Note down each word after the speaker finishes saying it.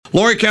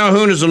Lori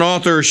Calhoun is an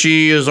author.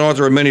 She is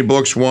author of many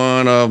books.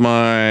 One of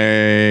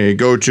my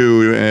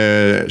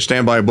go-to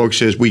standby books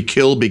is We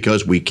Kill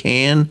Because We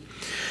Can.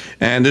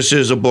 And this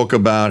is a book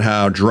about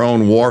how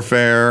drone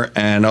warfare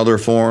and other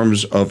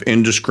forms of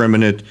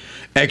indiscriminate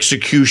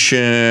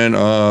execution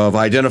of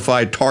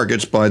identified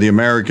targets by the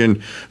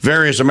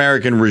various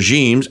American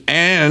regimes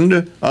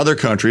and other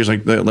countries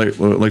like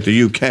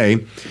the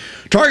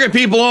UK target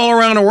people all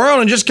around the world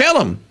and just kill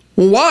them.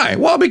 Well, why?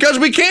 Well, because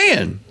we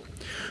can.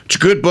 It's a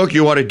good book.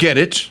 You ought to get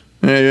it.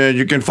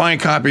 You can find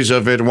copies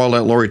of it, and we'll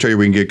let Lori tell you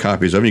we can get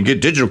copies of it. You can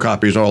get digital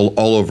copies all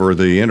over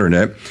the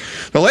internet.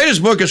 The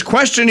latest book is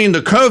Questioning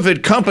the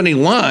COVID Company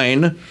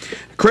Line,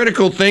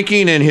 Critical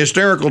Thinking in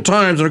Hysterical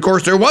Times. And, of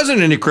course, there wasn't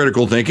any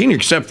critical thinking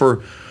except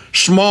for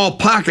small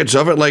pockets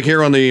of it, like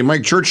here on the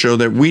Mike Church Show,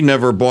 that we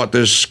never bought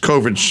this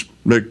COVID,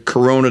 the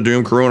Corona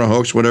doom, Corona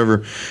hoax,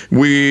 whatever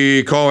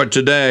we call it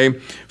today,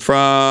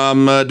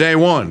 from day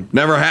one.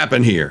 Never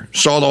happened here.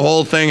 Saw the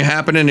whole thing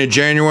happening in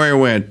January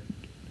and went,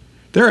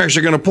 they're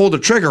actually going to pull the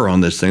trigger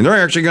on this thing. They're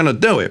actually going to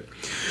do it.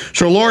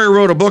 So Lori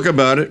wrote a book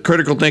about it,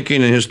 Critical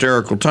Thinking in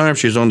Hysterical Times.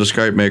 She's on the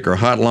Skype Maker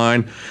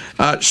hotline.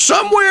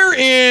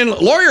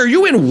 Lori, are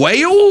you in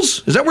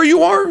Wales? Is that where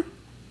you are?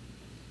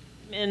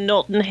 In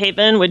Knowlton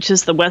Haven, which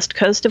is the west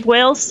coast of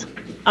Wales,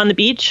 on the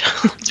beach.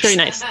 It's very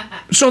nice.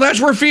 So that's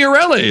where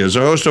Fiorella is,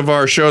 the host of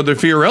our show, The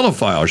Fiorella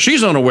Files.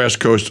 She's on the west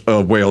coast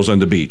of Wales on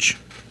the beach.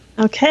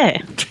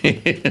 Okay.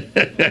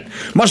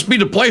 Must be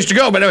the place to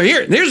go. But now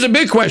here's the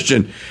big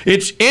question.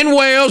 It's in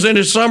Wales and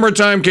it's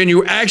summertime. Can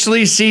you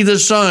actually see the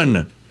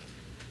sun?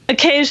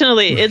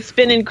 Occasionally. It's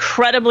been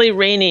incredibly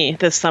rainy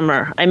this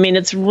summer. I mean,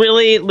 it's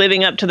really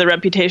living up to the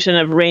reputation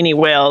of rainy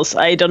Wales.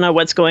 I don't know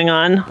what's going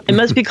on. It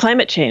must be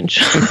climate change.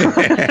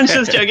 I'm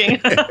just joking.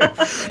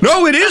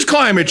 No, it is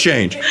climate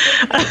change.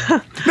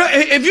 Now,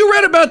 have you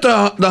read about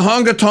the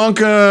Hunga Tonka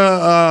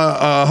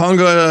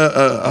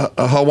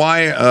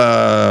Hawaii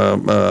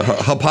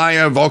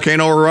Hapaya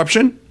volcano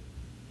eruption?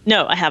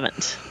 No, I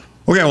haven't.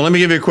 Okay, well, let me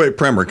give you a quick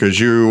primer because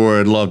you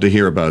would love to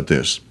hear about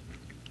this.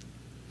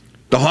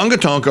 The Hunga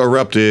Tonka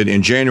erupted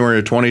in January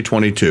of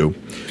 2022.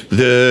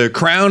 The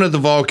crown of the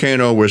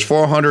volcano was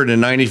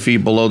 490 feet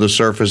below the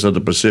surface of the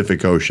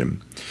Pacific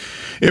Ocean.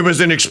 It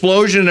was an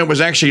explosion that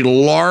was actually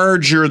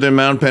larger than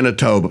Mount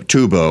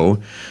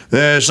Pinatubo.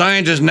 The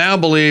scientists now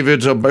believe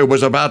it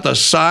was about the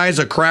size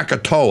of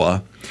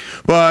Krakatoa.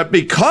 But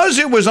because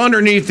it was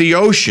underneath the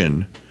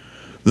ocean,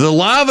 the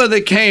lava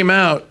that came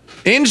out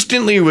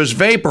instantly was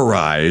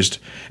vaporized,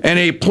 and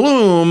a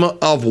plume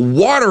of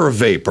water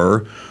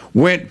vapor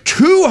went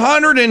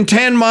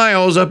 210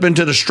 miles up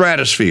into the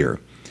stratosphere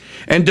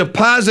and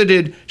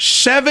deposited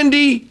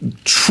 70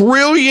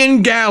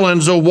 trillion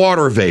gallons of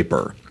water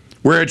vapor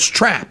where it's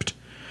trapped.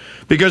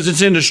 Because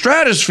it's in the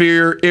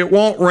stratosphere, it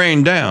won't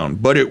rain down,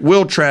 but it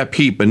will trap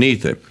heat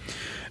beneath it.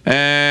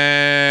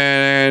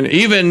 And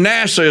even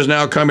NASA is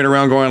now coming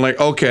around going like,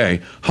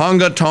 okay,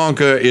 Hunga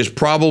Tonka is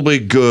probably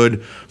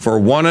good for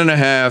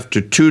 1.5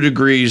 to 2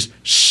 degrees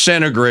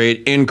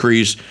centigrade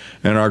increase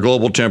in our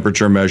global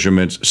temperature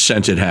measurements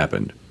since it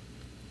happened.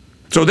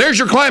 So there's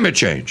your climate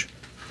change.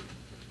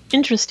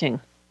 Interesting.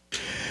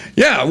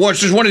 Yeah, well,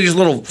 it's just one of these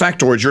little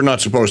factoids you're not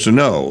supposed to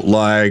know.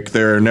 Like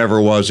there never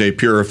was a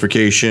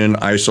purification,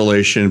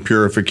 isolation,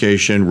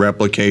 purification,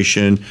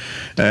 replication,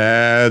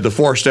 the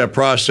 4-step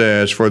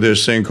process for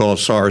this thing called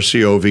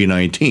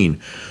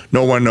SARS-CoV-19.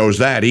 No one knows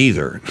that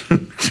either.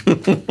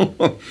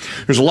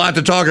 There's a lot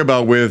to talk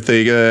about with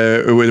the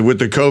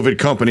COVID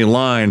company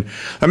line.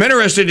 I'm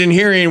interested in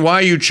hearing why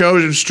you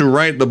chose to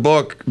write the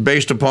book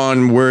based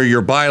upon where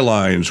your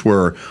bylines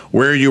were,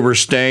 where you were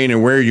staying,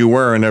 and where you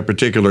were on that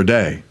particular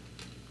day.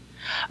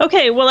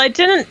 Okay, well, I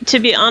didn't, to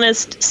be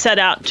honest, set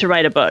out to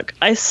write a book.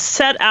 I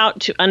set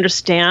out to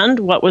understand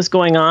what was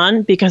going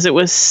on because it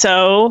was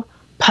so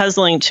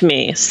puzzling to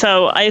me.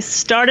 So I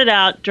started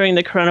out during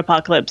the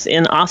Coronapocalypse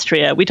in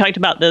Austria. We talked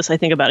about this, I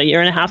think, about 1.5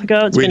 years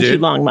ago. It's been too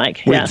long,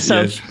 Mike.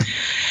 So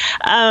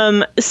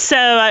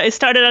I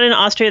started out in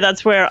Austria.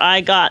 That's where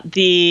I got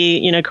the,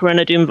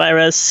 Corona doom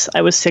virus.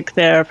 I was sick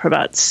there for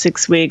about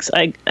 6 weeks.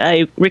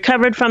 I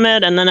recovered from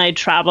it, and then I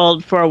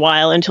traveled for a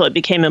while until it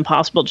became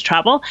impossible to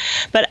travel,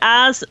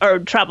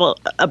 travel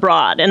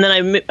abroad. And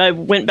then I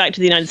went back to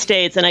the United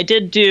States, and I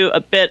did do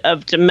a bit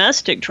of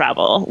domestic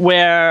travel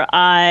where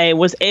I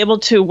was able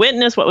to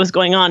witness what was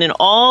going on in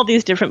all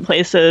these different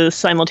places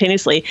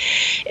simultaneously.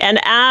 And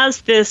as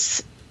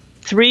this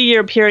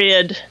 3-year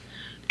period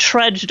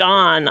trudged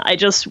on,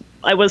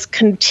 I was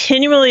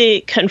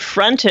continually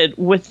confronted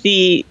with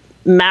the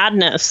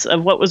madness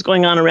of what was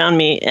going on around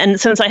me. And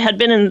since I had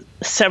been in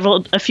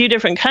a few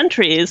different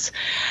countries,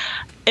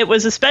 it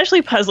was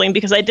especially puzzling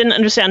because I didn't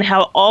understand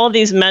how all of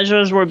these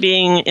measures were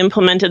being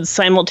implemented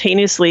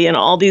simultaneously in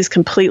all these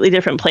completely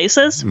different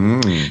places.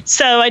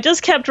 So I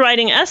just kept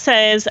writing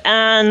essays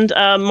and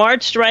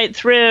marched right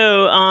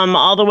through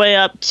all the way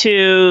up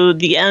to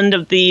the end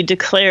of the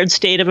declared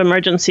state of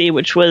emergency,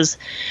 which was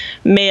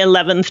May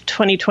 11th,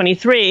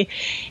 2023.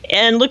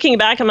 And looking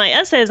back at my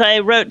essays, I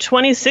wrote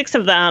 26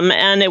 of them,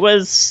 and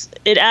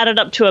it added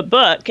up to a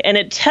book, and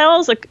it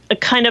tells a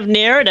kind of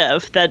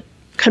narrative that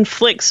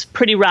conflicts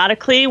pretty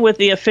radically with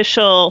the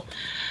official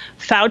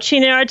Fauci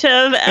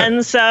narrative.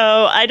 And so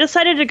I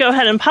decided to go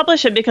ahead and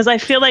publish it because I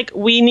feel like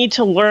we need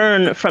to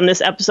learn from this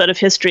episode of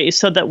history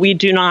so that we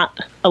do not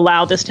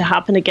allow this to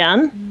happen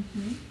again.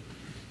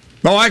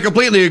 Oh, I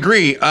completely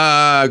agree.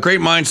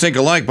 Great minds think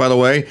alike, by the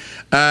way.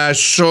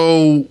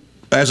 So,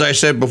 as I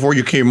said before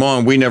you came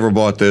on, we never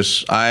bought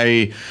this.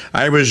 I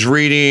was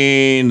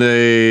reading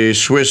the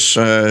Swiss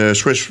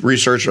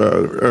research,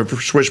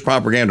 Swiss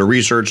propaganda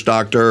research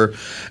doctor,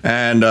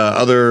 and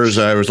others.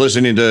 I was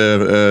listening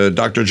to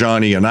Dr.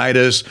 John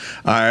Ioannidis.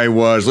 I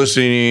was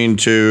listening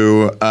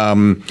to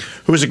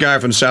who was a guy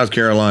from South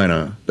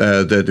Carolina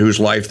whose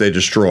life they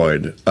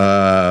destroyed.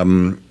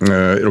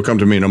 It'll come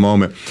to me in a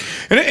moment.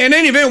 And in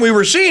any event, we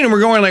were seeing and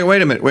we're going like,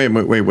 wait a minute,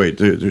 wait.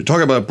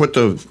 Talk about put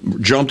the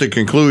jump to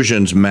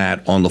conclusions,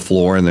 Matt, on the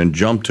floor and then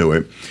jump to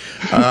it.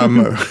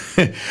 The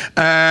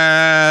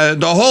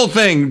whole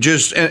thing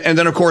just, and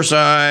then of course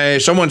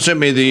someone sent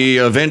me the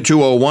Event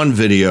 201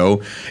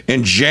 video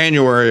in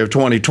January of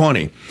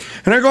 2020, and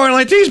they're going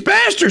like, these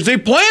bastards, they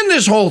planned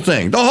this whole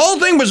thing. The whole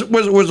thing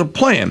was a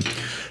plan.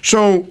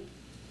 So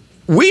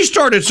we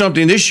started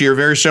something this year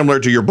very similar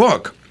to your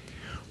book.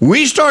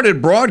 We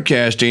started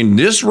broadcasting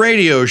this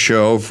radio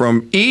show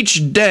from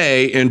each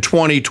day in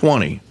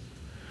 2020.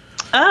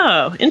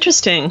 Oh,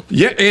 interesting.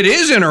 Yeah, it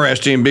is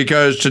interesting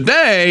because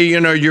today, you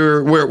know,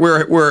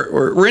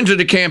 we're into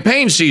the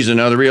campaign season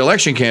now, the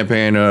re-election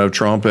campaign of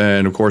Trump,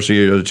 and of course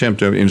the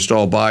attempt to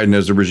install Biden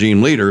as the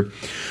regime leader.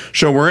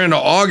 So we're into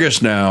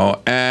August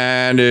now,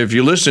 and if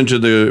you listen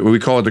to we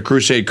call it the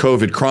Crusade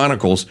COVID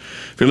Chronicles,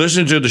 if you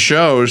listen to the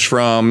shows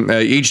from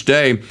each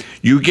day,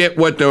 you get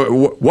what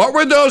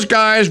were those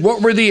guys,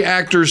 what were the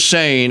actors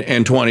saying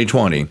in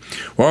 2020?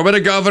 What were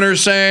the governors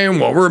saying?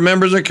 What were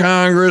members of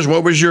Congress?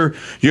 What was your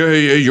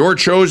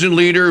chosen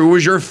leader? Who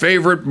was your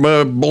favorite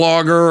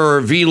blogger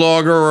or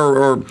vlogger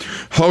or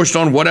host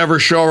on whatever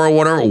show or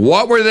whatever?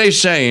 What were they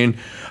saying?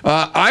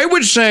 I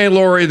would say,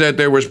 Lori, that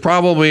there was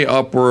probably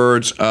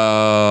upwards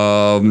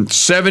of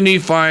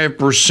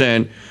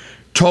 75%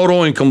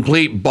 total and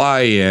complete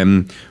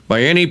buy-in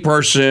by any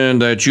person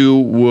that you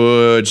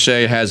would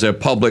say has a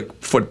public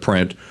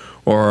footprint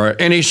or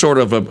any sort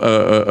of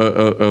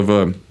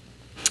a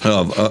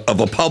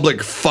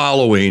public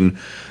following,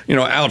 you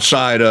know,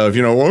 outside of,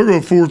 you know, I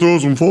got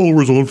 4,000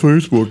 followers on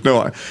Facebook.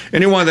 No,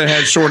 anyone that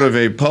had sort of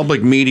a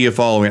public media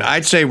following,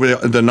 I'd say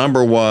the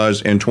number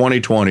was in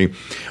 2020,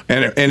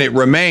 and it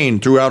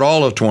remained throughout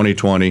all of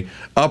 2020,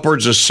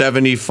 upwards of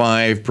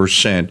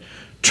 75%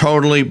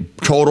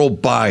 total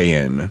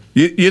buy-in.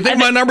 You think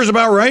my number's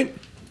about right?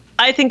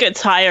 I think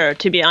it's higher,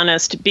 to be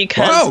honest,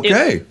 because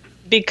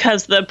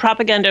because the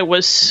propaganda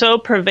was so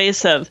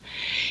pervasive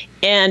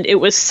and it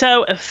was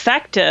so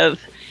effective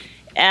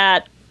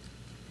at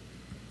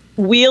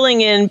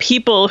wheeling in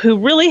people who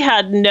really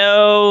had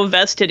no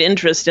vested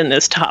interest in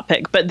this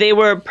topic, but they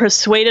were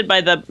persuaded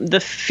by the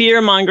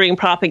fear-mongering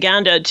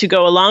propaganda to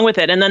go along with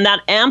it, and then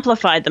that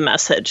amplified the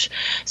message.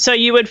 So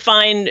you would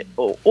find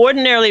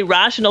ordinarily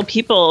rational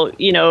people,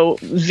 you know,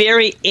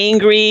 very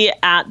angry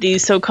at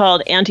these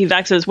so-called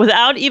anti-vaxxers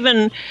without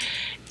even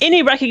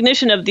any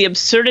recognition of the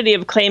absurdity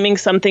of claiming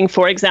something,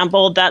 for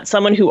example, that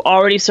someone who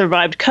already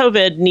survived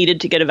COVID needed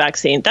to get a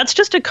vaccine. That's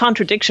just a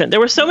contradiction. There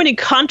were so many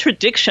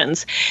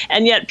contradictions,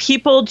 and yet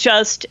people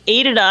just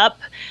ate it up.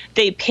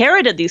 They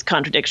parroted these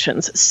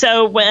contradictions.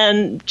 So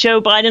when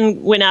Joe Biden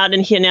went out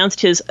and he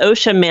announced his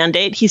OSHA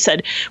mandate, he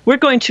said, we're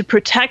going to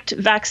protect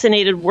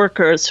vaccinated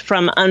workers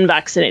from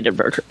unvaccinated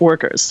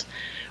workers,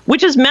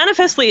 which is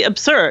manifestly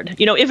absurd.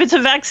 You know, if it's a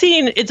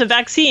vaccine, it's a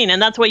vaccine,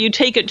 and that's why you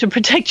take it to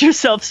protect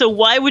yourself. So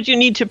why would you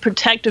need to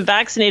protect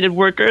vaccinated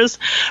workers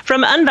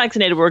from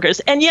unvaccinated workers?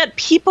 And yet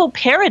people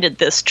parroted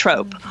this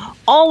trope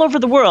all over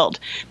the world.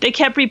 They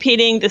kept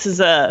repeating, this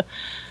is a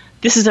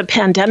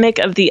pandemic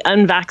of the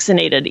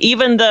unvaccinated,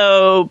 even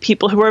though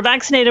people who were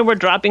vaccinated were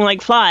dropping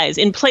like flies.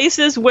 In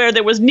places where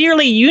there was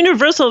nearly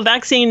universal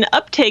vaccine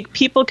uptake,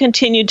 people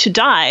continued to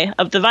die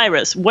of the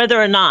virus,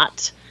 whether or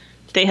not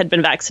they had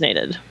been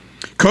vaccinated.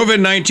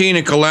 COVID-19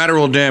 and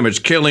collateral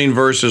damage, killing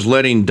versus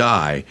letting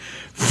die.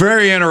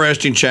 Very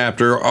interesting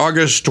chapter,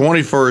 August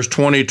 21st,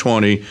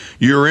 2020.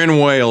 You're in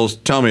Wales.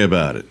 Tell me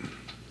about it.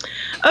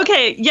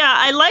 Okay, yeah,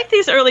 I like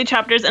these early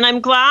chapters, and I'm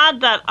glad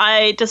that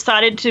I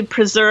decided to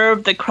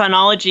preserve the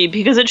chronology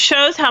because it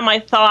shows how my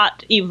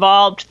thought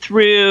evolved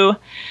through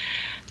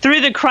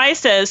the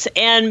crisis,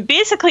 and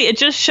basically it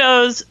just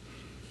shows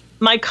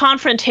my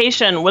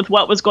confrontation with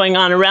what was going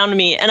on around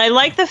me. And I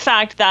like the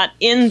fact that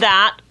in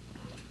that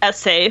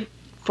essay,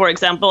 for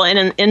example,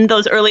 and in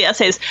those early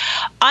essays,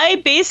 I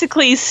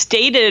basically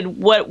stated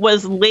what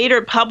was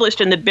later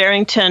published in the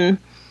Barrington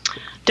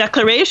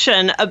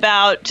Declaration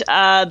about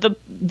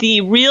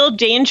the real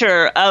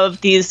danger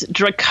of these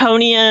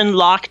draconian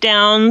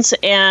lockdowns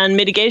and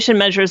mitigation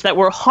measures that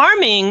were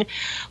harming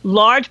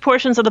large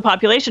portions of the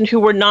population who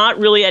were not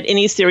really at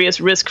any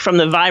serious risk from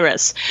the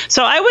virus.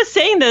 So I was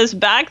saying this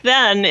back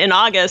then in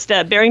August.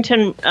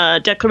 Barrington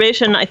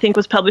Declaration, I think,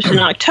 was published in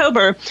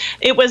October.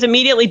 It was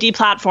immediately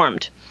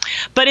deplatformed.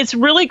 But it's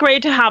really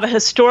great to have a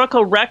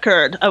historical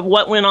record of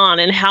what went on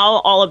and how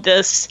all of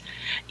this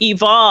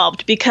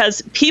evolved,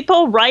 because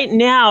people right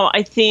now,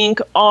 I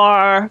think,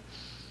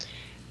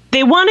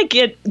 they want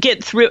to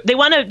get through. They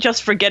want to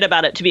just forget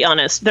about it, to be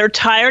honest. They're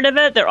tired of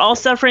it. They're all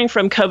suffering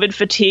from COVID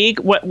fatigue,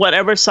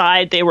 whatever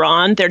side they were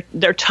on.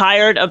 They're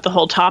tired of the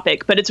whole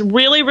topic. But it's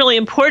really, really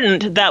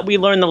important that we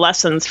learn the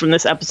lessons from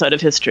this episode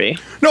of history.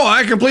 No,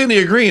 I completely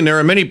agree. And there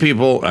are many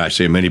people, I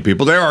say many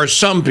people, there are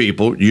some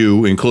people,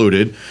 you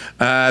included,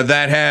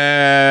 that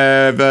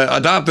have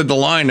adopted the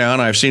line now,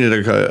 and I've seen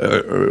it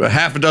a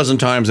half a dozen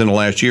times in the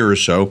last year or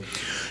so.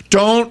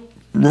 Don't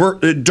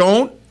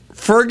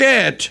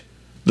forget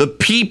the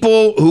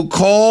people who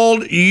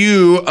called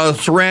you a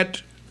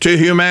threat to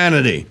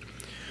humanity.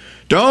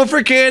 Don't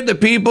forget the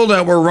people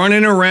that were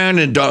running around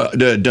and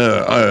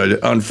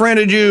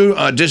unfriended you,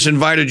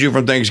 disinvited you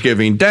from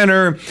Thanksgiving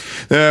dinner,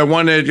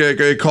 one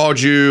that called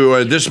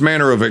you this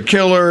manner of a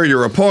killer,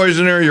 you're a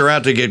poisoner, you're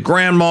out to get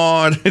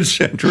grandma,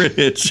 etc.,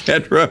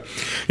 etc.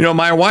 You know,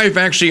 my wife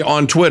actually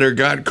on Twitter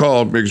got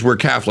called, because we're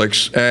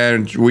Catholics,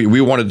 and we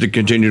wanted to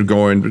continue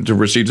going to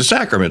receive the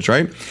sacraments,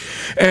 right?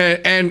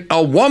 And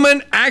a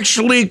woman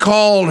actually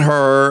called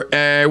her,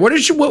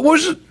 what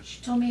was it?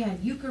 Told me I had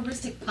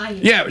Eucharistic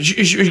piety. Yeah,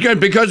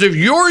 because of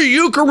your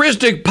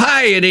Eucharistic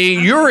piety,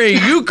 you're a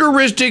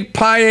Eucharistic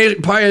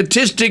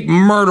pietistic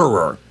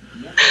murderer.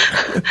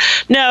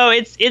 No,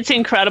 it's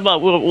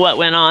incredible what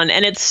went on,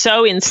 and it's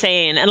so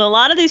insane. And a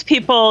lot of these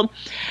people,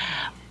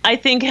 I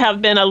think,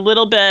 have been a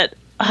little bit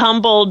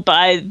humbled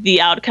by the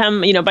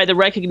outcome, by the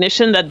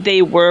recognition that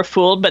they were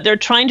fooled, but they're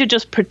trying to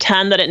just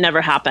pretend that it never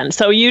happened.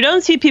 So you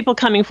don't see people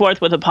coming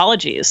forth with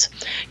apologies.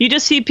 You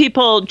just see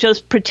people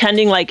just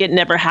pretending like it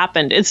never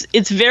happened.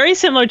 It's very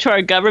similar to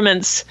our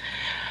government's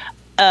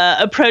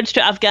approach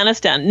to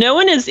Afghanistan. No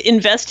one is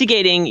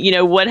investigating,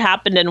 what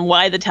happened and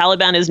why the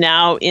Taliban is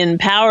now in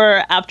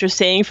power after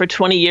saying for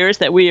 20 years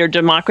that we are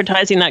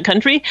democratizing that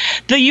country.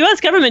 The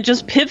U.S. government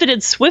just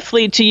pivoted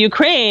swiftly to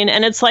Ukraine,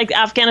 and it's like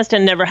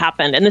Afghanistan never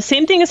happened. And the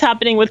same thing is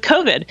happening with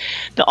COVID.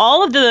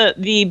 All of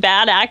the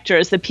bad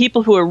actors, the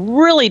people who are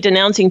really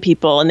denouncing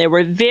people, and they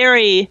were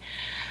very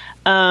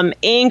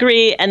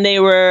angry, and they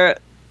were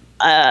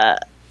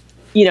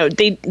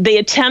they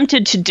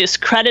attempted to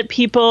discredit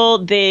people.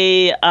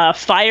 They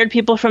fired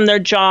people from their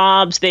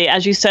jobs. They,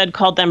 as you said,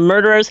 called them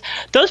murderers.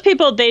 Those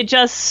people, they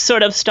just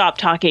sort of stopped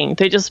talking.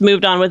 They just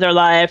moved on with their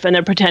life, and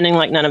they're pretending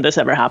like none of this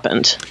ever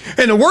happened.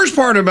 And the worst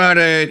part about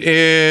it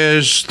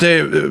is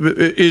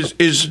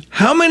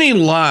how many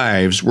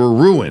lives were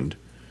ruined.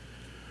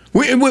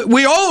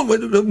 We all,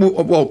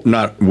 well,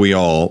 not we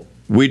all,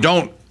 we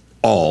don't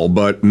all,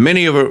 but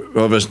many of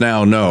us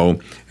now know.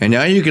 And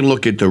now you can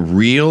look at the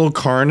real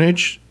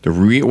carnage,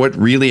 what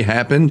really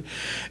happened,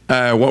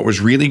 what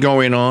was really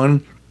going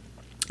on.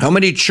 How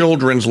many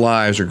children's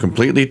lives are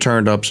completely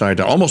turned upside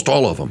down? Almost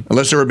all of them,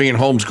 unless they were being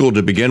homeschooled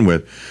to begin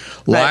with.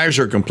 Lives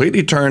are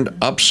completely turned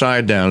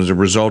upside down as a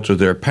result of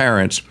their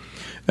parents.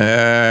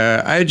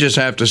 I just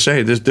have to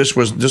say this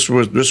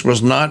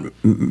was not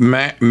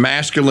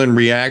masculine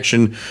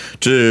reaction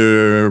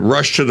to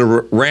rush to the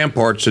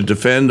ramparts to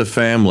defend the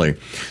family.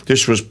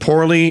 This was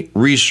poorly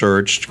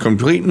researched,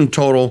 complete and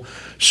total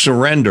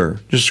surrender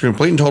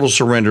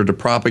to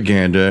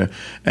propaganda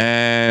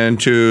and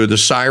to the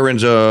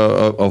sirens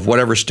of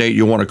whatever state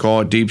you want to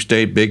call it, deep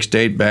state, big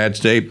state, bad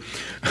state,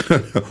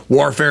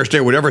 warfare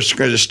state, whatever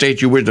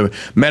state you wish, the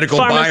medical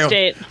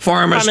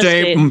pharma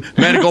state,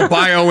 medical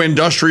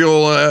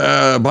bioindustrial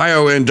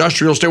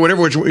state,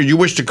 whatever you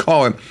wish to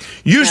call it.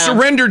 You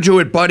surrendered to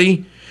it,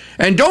 buddy.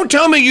 And don't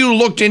tell me you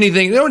looked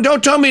anything.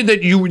 Don't tell me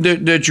that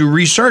you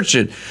researched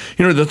it.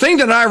 The thing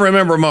that I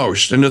remember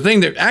most, and the thing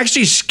that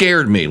actually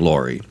scared me,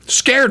 Lori,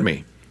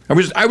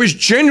 I was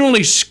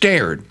genuinely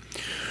scared,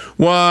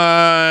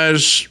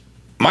 was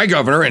my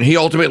governor, and he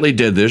ultimately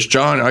did this.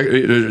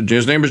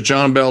 His name is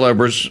John Bel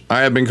Edwards.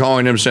 I have been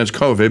calling him since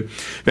COVID.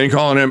 Been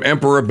calling him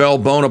Emperor Bel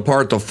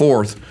Bonaparte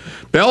IV.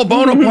 Bel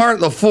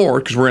Bonaparte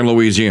IV, because we're in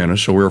Louisiana,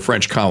 so we're a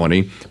French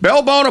colony.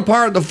 Bel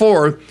Bonaparte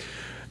IV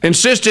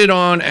insisted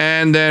on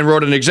and then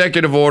wrote an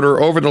executive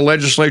order over the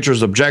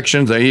legislature's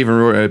objections. They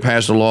even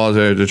passed a law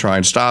to try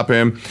and stop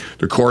him.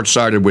 The court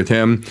sided with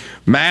him.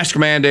 Mask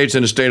mandates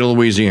in the state of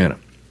Louisiana.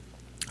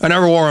 I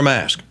never wore a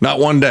mask, not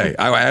one day.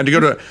 I had to go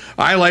to,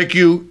 I, like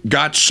you,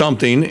 got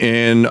something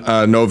in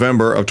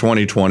November of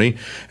 2020,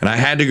 and I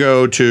had to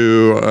go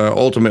to,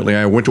 ultimately,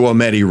 I went to a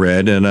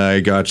Medi-Red, and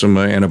I got some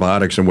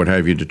antibiotics and what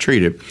have you to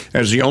treat it.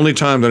 That's the only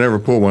time that I ever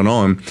put one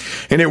on.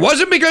 And it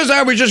wasn't because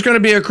I was just going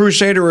to be a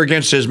crusader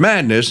against his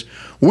madness.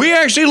 We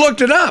actually looked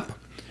it up.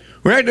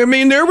 Right. I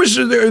mean, there was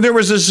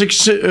a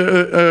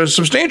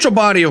substantial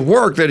body of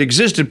work that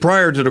existed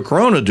prior to the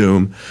Corona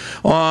doom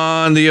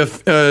on the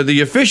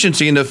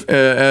efficiency and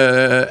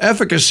the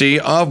efficacy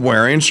of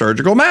wearing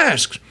surgical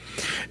masks.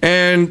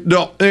 And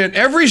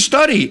every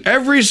study,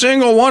 every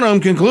single one of them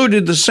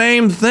concluded the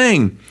same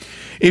thing.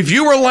 If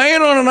you were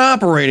laying on an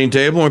operating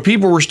table and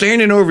people were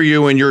standing over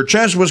you and your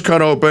chest was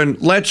cut open,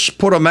 let's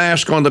put a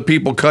mask on the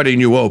people cutting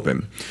you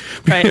open.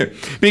 Right.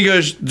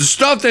 Because the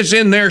stuff that's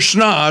in their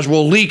schnoz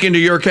will leak into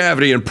your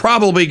cavity and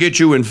probably get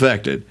you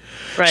infected.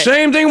 Right.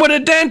 Same thing with a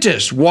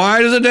dentist.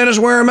 Why does a dentist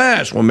wear a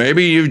mask? Well,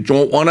 maybe you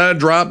don't want to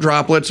drop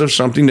droplets of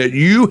something that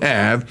you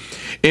have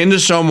into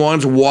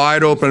someone's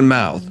wide open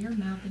mouth.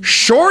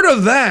 Short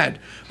of that,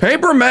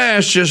 paper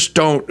masks just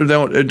don't do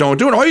it.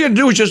 All you got to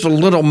do is just a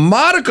little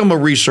modicum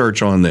of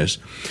research on this.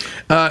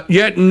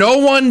 Yet no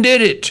one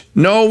did it.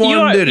 No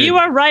one did it. You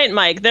are right,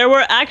 Mike. There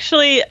were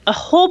actually a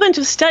whole bunch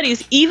of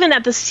studies, even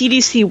at the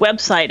CDC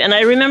website. And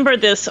I remember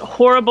this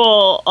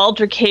horrible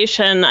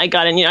altercation I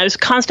got in. I was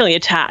constantly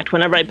attacked.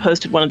 Whenever I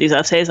posted one of these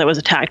essays, I was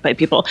attacked by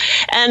people.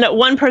 And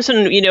one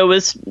person,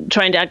 was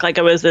trying to act like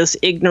I was this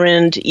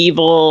ignorant,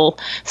 evil,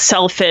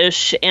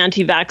 selfish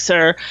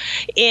anti-vaxxer.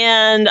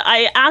 And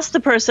I asked the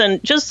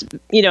person, just,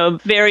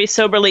 very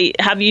soberly,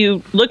 have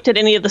you looked at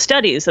any of the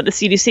studies of the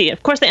CDC?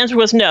 Of course, the answer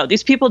was no.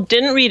 These people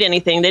didn't read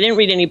anything. They didn't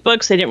read any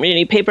books. They didn't read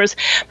any papers.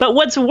 But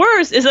what's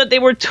worse is that they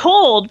were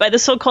told by the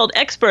so-called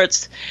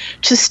experts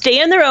to stay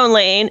in their own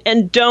lane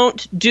and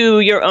don't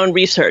do your own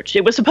research.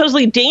 It was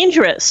supposedly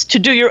dangerous to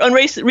do your own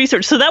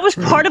research. So that was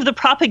part of the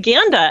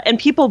propaganda, and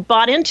people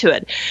bought into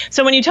it.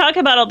 So when you talk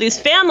about all these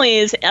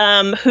families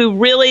who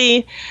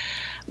really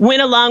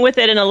went along with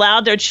it and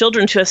allowed their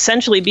children to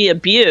essentially be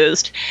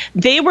abused,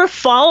 they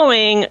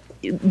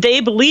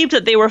believed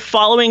that they were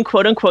following,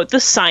 quote unquote, the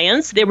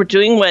science. They were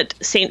doing what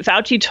St.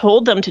 Fauci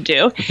told them to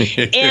do.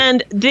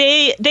 And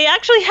they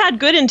actually had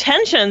good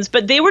intentions,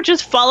 but they were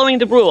just following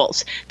the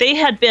rules. They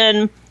had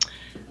been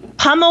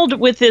pummeled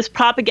with this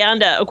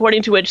propaganda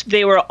according to which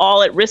they were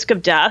all at risk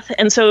of death.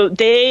 And so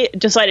they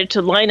decided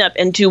to line up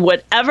and do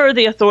whatever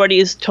the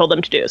authorities told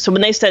them to do. So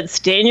when they said,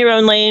 stay in your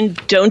own lane,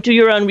 don't do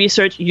your own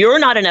research, you're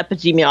not an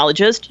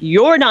epidemiologist,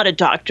 you're not a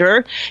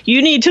doctor,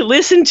 you need to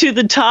listen to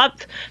the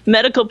top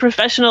medical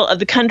professional of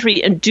the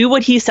country and do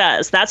what he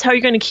says. That's how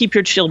you're going to keep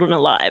your children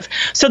alive.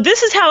 So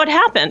this is how it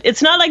happened.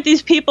 It's not like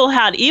these people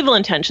had evil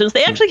intentions.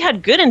 They actually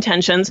had good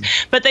intentions,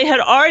 but they had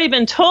already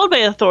been told by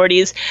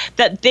authorities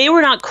that they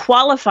were not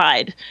qualified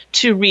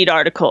to read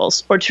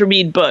articles or to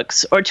read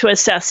books or to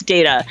assess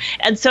data.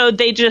 And so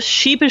they just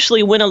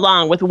sheepishly went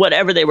along with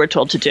whatever they were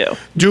told to do.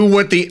 Do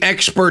what the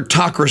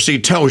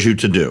expertocracy tells you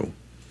to do.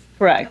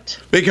 Correct.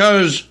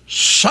 Because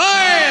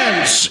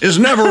science is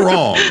never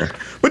wrong.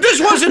 But this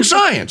wasn't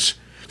science.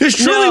 This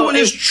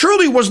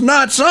truly was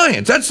not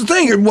science. That's the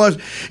thing. It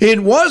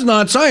was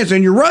not science,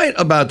 and you're right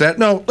about that.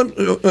 No,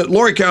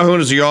 Lori Calhoun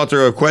is the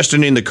author of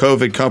Questioning the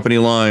COVID Company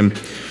Line,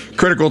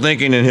 Critical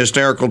Thinking in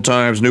Hysterical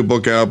Times, new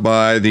book out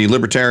by the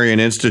Libertarian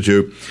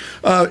Institute.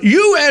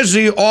 You, as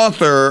the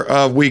author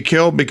of We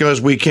Kill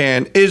Because We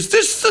Can, is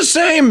this the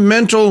same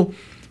mental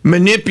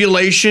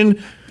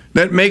manipulation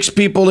that makes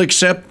people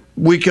accept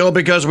we kill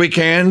because we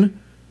can?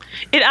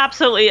 It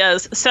absolutely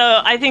is.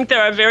 So I think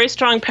there are very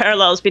strong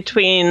parallels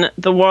between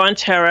the war on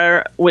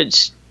terror,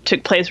 which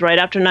took place right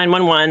after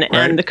 9/11,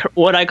 and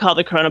what I call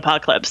the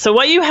Coronapocalypse. So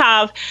what you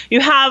have,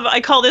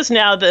 I call this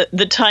now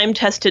the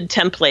time-tested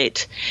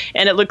template.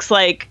 And it looks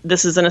like,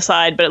 this is an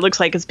aside, but it looks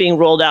like it's being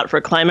rolled out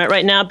for climate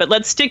right now. But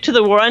let's stick to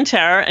the war on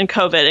terror and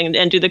COVID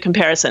and do the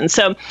comparison.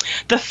 So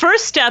the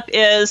first step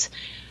is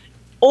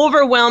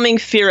overwhelming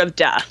fear of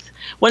death.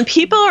 When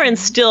people are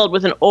instilled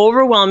with an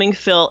overwhelming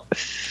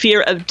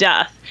fear of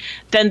death,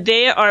 then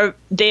they are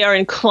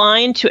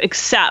inclined to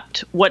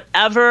accept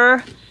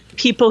whatever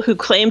people who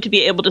claim to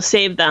be able to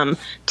save them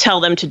tell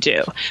them to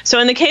do. So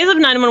in the case of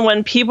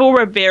 911, people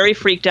were very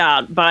freaked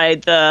out by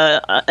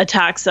the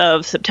attacks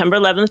of September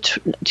 11th,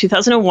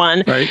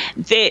 2001. Right.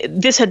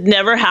 This had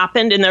never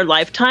happened in their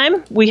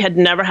lifetime. We had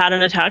never had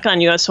an attack on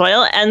U.S.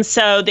 soil. And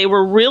so they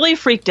were really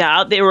freaked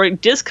out. They were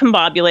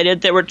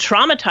discombobulated. They were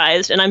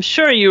traumatized. And I'm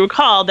sure you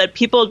recall that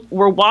people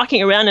were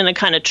walking around in a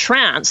kind of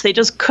trance. They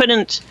just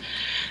couldn't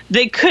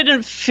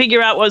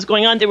figure out what was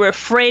going on. They were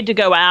afraid to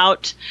go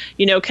out.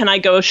 Can I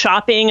go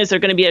shopping? Is there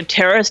going to be a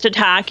terrorist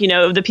attack?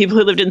 The people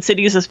who lived in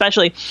cities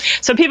especially.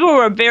 So people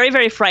were very,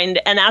 very frightened.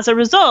 And as a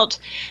result,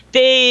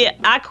 they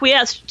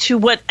acquiesced to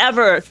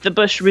whatever the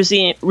Bush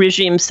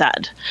regime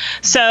said.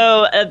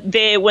 So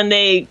when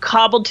they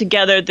cobbled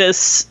together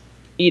this,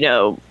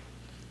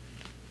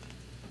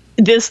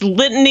 this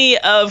litany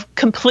of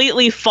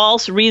completely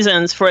false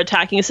reasons for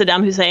attacking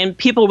Saddam Hussein,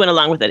 people went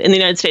along with it in the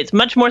United States,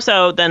 much more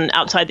so than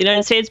outside the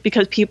United States,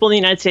 because people in the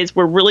United States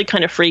were really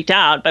kind of freaked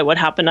out by what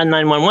happened on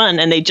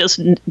 9/11, and they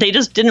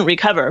just didn't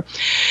recover.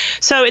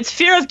 So it's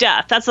fear of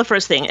death. That's the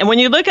first thing. And when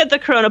you look at the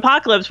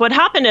Coronapocalypse, what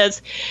happened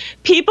is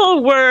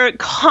people were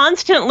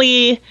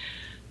constantly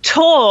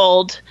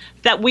told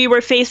that we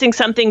were facing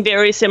something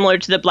very similar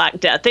to the Black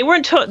Death. They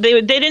weren't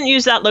they didn't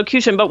use that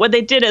locution, but what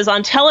they did is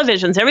on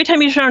televisions, every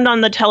time you turned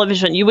on the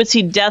television, you would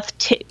see death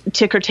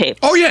ticker tapes.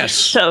 Oh, yes.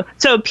 So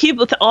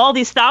people, all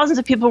these thousands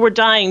of people were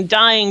dying.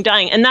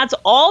 And that's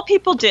all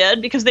people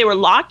did because they were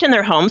locked in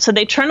their homes. So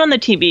they turned on the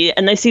TV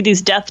and they see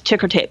these death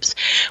ticker tapes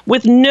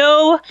with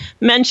no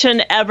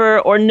mention ever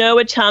or no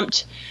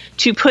attempt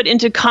to put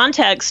into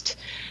context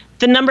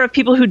the number of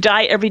people who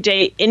die every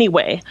day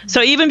anyway.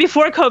 So even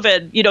before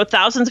COVID,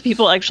 thousands of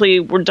people actually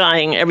were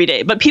dying every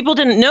day. But people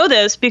didn't know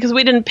this because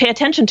we didn't pay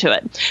attention to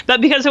it. But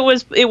because it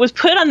was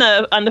put on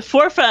the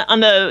forefront,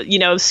 on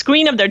the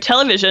screen of their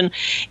television,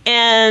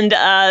 and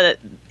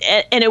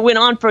it went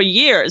on for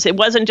years. It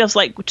wasn't just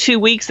like 2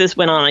 weeks this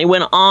went on. It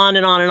went on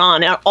and on and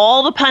on. And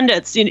all the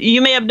pundits,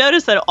 you may have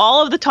noticed that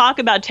all of the talk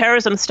about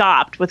terrorism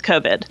stopped with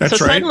COVID. That's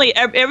right. Suddenly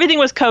everything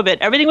was COVID.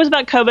 Everything was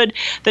about COVID.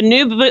 The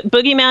new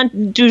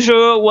boogeyman du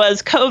jour was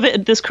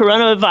COVID, this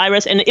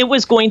coronavirus, and it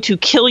was going to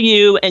kill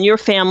you and your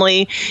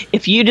family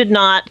if you did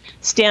not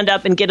stand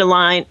up and get in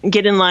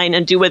line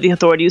and do what the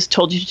authorities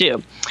told you to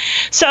do.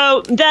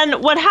 So then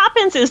what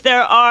happens is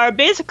there are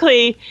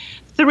basically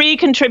 3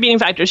 contributing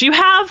factors. You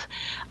have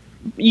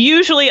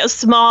usually a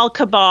small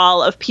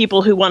cabal of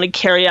people who want to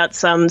carry out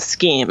some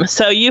scheme.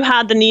 So you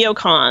had the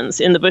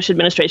neocons in the Bush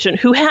administration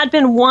who had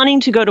been wanting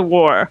to go to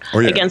war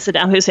against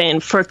Saddam Hussein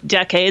for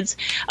decades,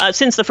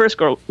 since the first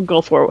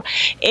Gulf War.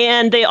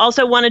 And they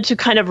also wanted to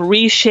kind of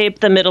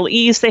reshape the Middle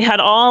East. They had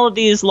all of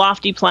these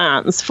lofty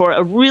plans for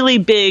a really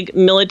big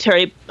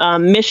military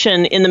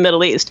mission in the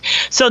Middle East.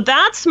 So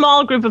that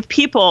small group of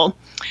people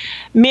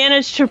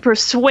managed to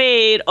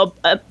persuade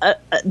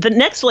the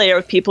next layer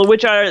of people,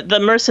 which are the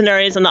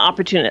mercenaries and the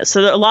opportunists.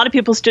 So a lot of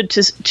people stood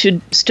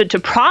to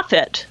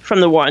profit from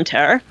the war on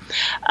terror,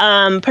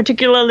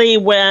 particularly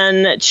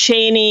when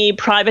Cheney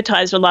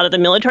privatized a lot of the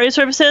military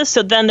services.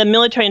 So then the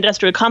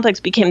military-industrial complex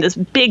became this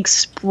big,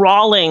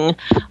 sprawling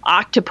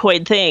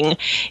octopoid thing,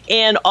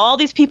 and all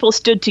these people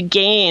stood to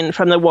gain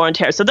from the war on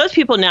terror. So those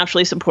people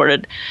naturally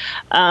supported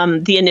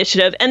the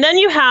initiative. And then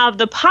you have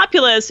the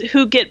populace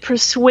who get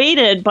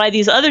persuaded by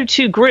these other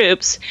 2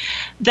 groups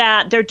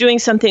that they're doing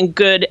something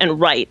good and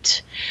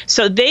right.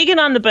 So they get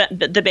on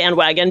the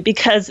bandwagon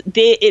because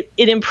it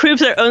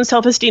improves their own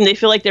self-esteem. They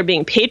feel like they're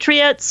being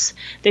patriots.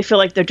 They feel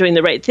like they're doing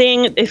the right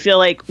thing. They feel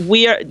like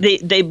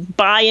they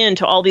buy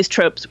into all these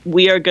tropes.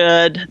 We are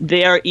good.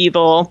 They are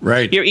evil.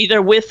 Right. You're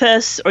either with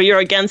us or you're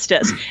against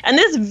us. And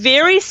this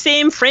very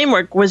same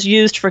framework was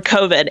used for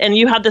COVID. And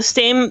you have the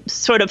same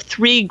sort of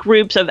 3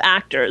 groups of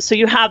actors. So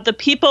you have the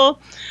people.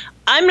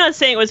 I'm not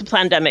saying it was a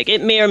pandemic.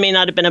 It may or may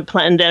not have been a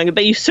pandemic,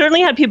 but you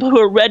certainly had people who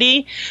are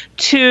ready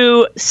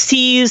to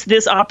seize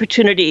this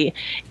opportunity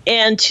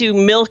and to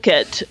milk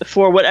it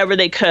for whatever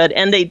they could,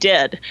 and they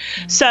did.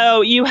 Mm-hmm.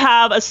 So you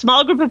have a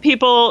small group of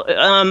people,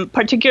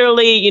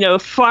 particularly,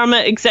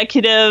 pharma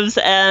executives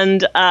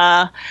and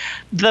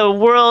the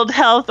World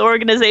Health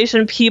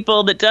Organization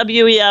people, the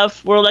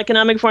WEF, World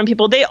Economic Forum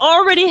people. They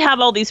already have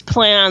all these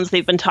plans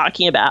they've been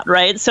talking about,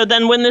 right? So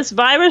then when this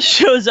virus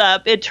shows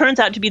up, it turns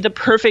out to be the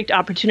perfect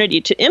opportunity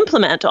to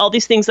implement all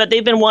these things that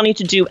they've been wanting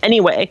to do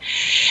anyway.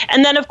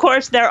 And then, of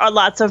course, there are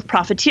lots of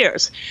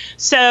profiteers.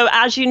 So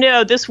as you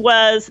know, this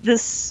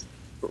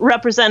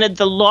represented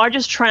the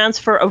largest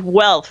transfer of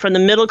wealth from the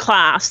middle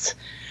class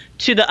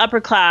to the upper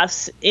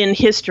class in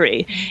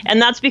history.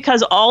 And that's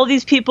because all of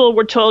these people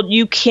were told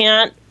you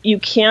can't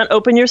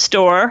open your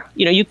store,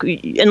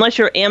 unless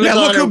you're Amazon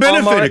or Walmart. Yeah, look who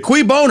benefited.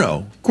 Cui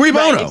bono.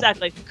 Right,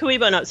 exactly. Cui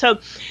bono.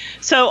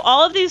 So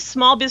all of these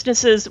small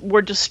businesses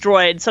were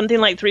destroyed, something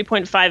like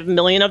 3.5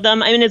 million of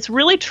them. I mean, it's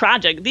really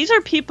tragic. These are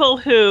people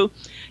who,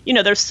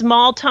 they're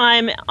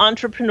small-time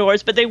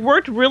entrepreneurs, but they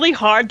worked really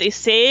hard. They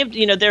saved,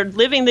 they're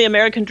living the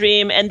American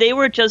dream, and they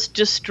were just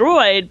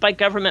destroyed by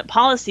government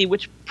policy,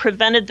 which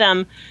prevented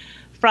them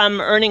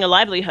from earning a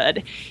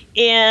livelihood.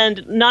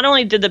 And not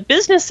only did the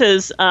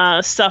businesses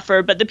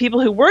suffer, but the people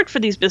who worked for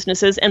these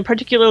businesses, and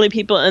particularly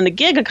people in the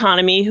gig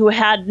economy who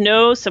had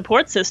no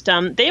support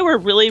system, they were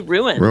really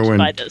ruined.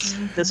 By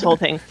this whole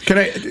thing. Can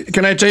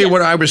I tell you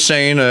what I was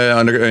saying,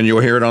 and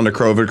you'll hear it on the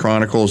COVID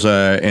Chronicles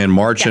in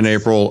March and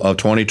April of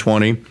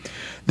 2020?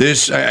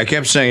 I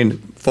kept saying,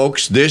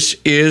 folks, this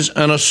is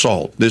an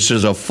assault. This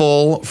is a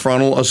full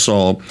frontal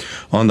assault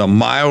on the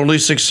mildly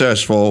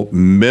successful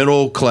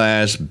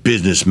middle-class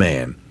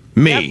businessman.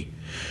 Me. Yep.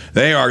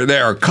 They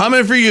are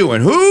coming for you.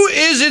 And who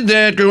is it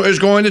that is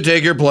going to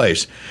take your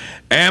place?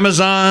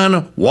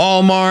 Amazon,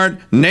 Walmart,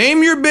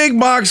 name your big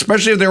box,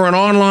 especially if they're an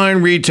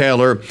online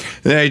retailer.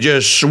 They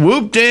just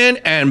swooped in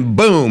and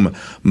boom,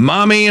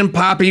 mommy and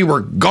poppy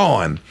were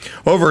gone.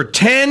 Over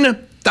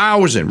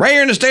 10,000, right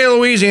here in the state of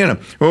Louisiana,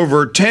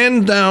 over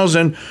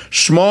 10,000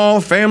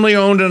 small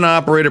family-owned and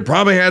operated,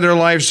 probably had their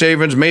life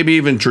savings, maybe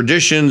even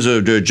traditions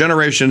of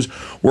generations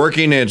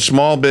working at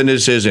small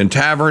businesses in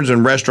taverns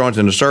and restaurants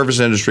in the service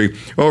industry.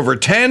 Over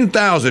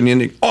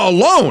 10,000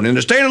 alone in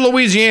the state of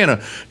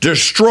Louisiana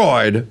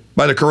destroyed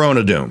by the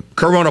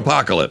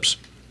coronapocalypse.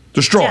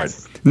 Destroyed.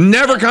 Yes.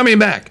 Never coming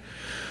back.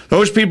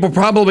 Those people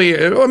probably,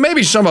 or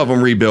maybe some of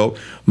them rebuilt.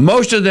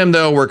 Most of them,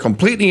 though, were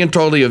completely and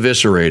totally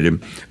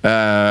eviscerated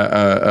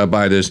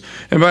by this.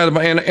 And by the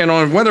and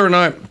on whether or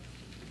not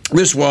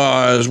this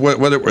was,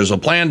 whether it was a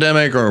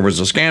pandemic or it was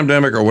a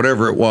scamdemic or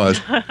whatever it was,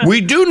 we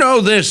do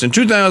know this. In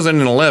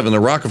 2011, the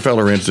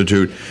Rockefeller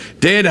Institute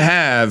did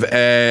have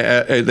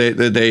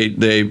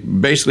they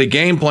basically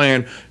game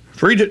planned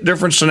 3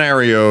 different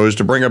scenarios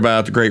to bring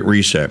about the Great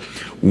Reset.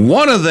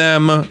 One of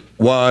them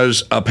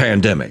was a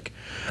pandemic.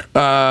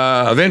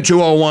 Event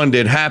 201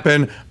 did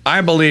happen.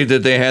 I believe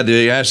that they had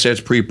the assets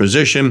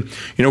pre-positioned.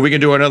 You know, we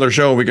can do another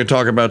show. We can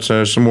talk about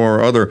some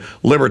more other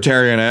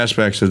libertarian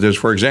aspects of this.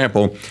 For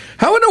example,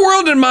 how in the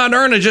world did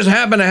Moderna just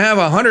happen to have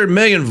 100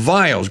 million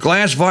vials,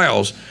 glass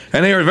vials,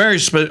 and they are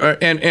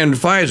and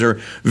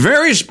Pfizer,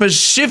 very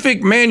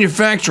specific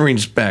manufacturing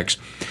specs.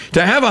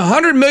 To have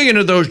 100 million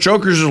of those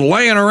jokers just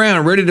laying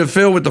around ready to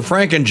fill with the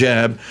Franken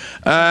jab,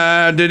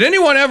 did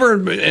anyone ever,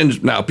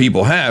 and now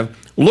people have,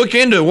 look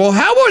into, well,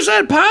 how was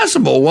that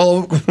possible?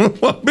 Well,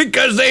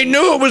 because they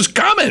knew it was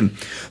coming.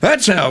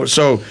 That's how.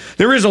 So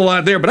there is a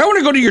lot there. But I want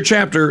to go to your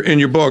chapter in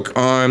your book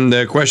on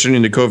the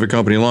questioning the COVID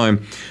company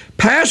line.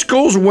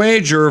 Pascal's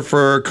wager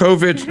for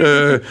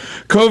COVID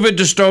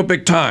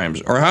dystopic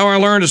times, or how I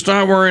learned to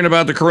stop worrying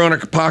about the corona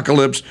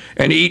apocalypse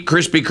and eat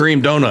Krispy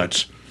Kreme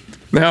donuts.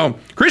 Now,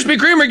 Krispy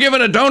Kreme are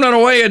giving a donut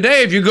away a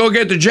day if you go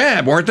get the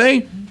jab, weren't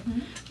they?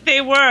 They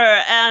were,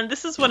 and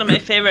this is one of my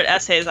favorite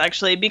essays,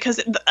 actually,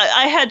 because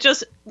I had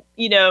just,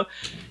 I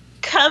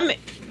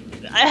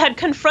had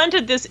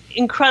confronted this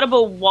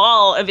incredible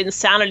wall of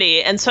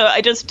insanity, and so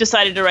I just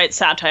decided to write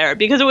satire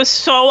because it was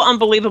so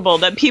unbelievable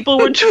that people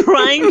were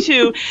trying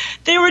to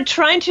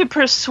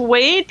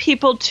persuade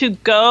people to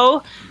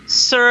go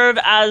serve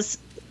as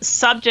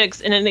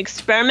subjects in an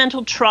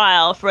experimental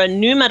trial for a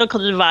new medical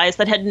device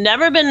that had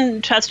never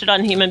been tested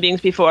on human beings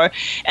before,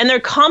 and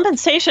their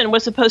compensation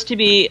was supposed to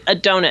be a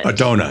donut. A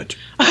donut.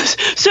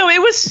 So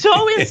it was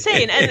so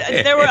insane.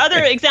 And there were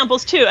other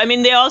examples too. I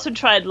mean, they also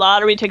tried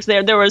lottery tickets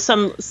there. There were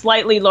some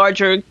slightly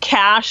larger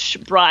cash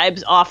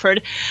bribes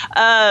offered.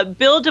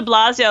 Bill de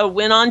Blasio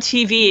went on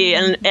TV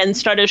and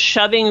started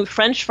shoving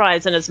French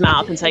fries in his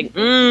mouth and saying,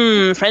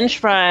 French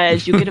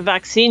fries, you get a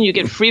vaccine, you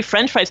get free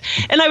French fries.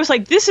 And I was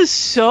like, this is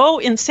so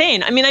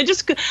insane. I mean, I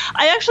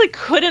actually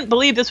couldn't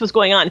believe this was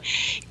going on.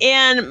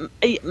 And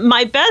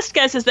my best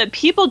guess is that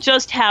people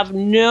just have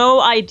no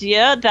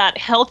idea that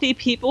healthy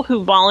people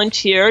who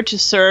volunteer to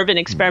serve in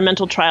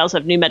experimental trials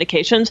of new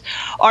medications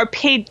are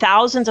paid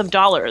thousands of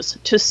dollars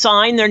to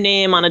sign their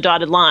name on a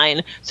dotted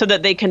line so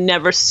that they can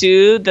never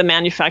sue the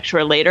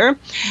manufacturer later.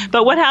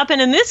 But what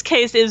happened in this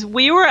case is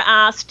we were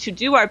asked to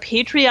do our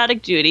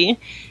patriotic duty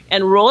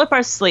and roll up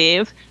our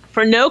sleeve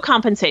for no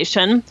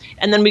compensation,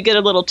 and then we get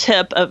a little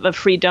tip of a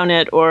free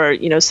donut or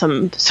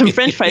some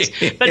French fries,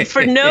 but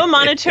for no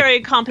monetary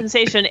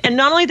compensation. And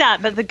not only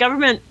that, but the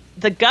government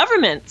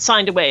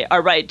signed away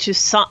our right to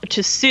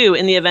sue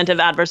in the event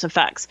of adverse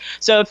effects.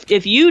 So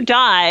if you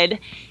died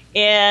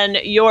and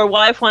your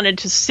wife wanted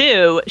to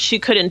sue, she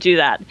couldn't do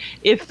that.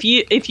 If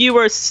you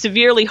were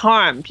severely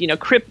harmed,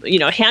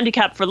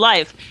 handicapped for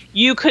life,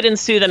 you couldn't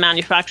sue the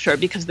manufacturer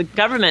because the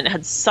government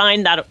had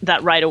signed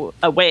that right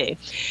away.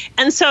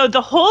 And so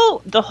the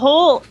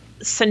whole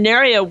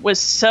scenario was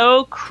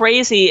so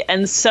crazy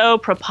and so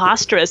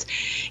preposterous.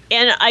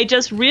 And I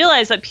just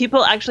realized that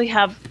people actually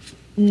have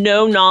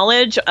no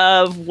knowledge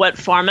of what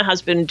pharma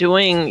has been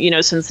doing,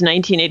 since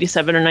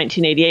 1987 or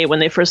 1988 when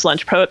they first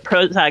launched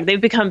Prozac. They've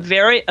become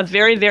a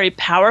very, very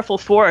powerful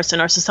force in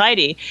our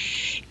society.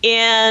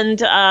 And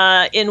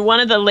in one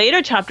of the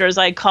later chapters,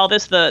 I call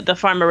this the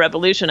pharma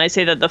revolution. I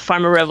say that the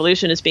pharma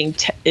revolution is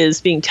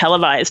being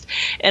televised,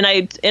 and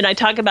I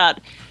talk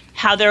about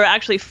how there are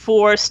actually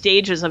 4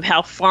 stages of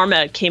how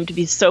pharma came to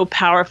be so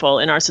powerful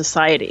in our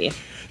society.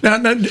 Now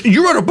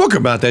you wrote a book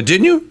about that,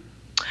 didn't you?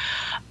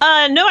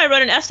 No, I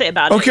wrote an essay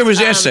about it. Okay, it was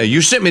an essay.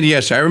 You sent me the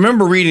essay. I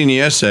remember reading the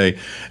essay.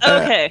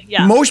 Okay,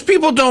 yeah. Most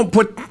people don't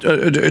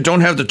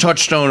have the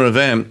touchstone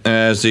event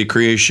as the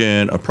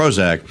creation of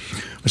Prozac,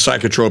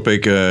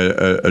 psychotropic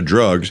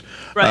drugs.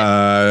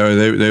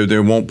 Right. They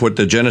won't put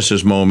the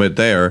genesis moment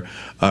there.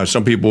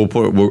 Some people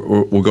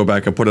will go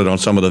back and put it on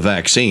some of the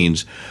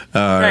vaccines,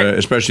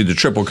 especially the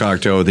triple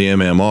cocktail of the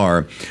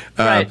MMR.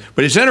 Right.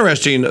 But it's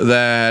interesting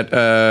that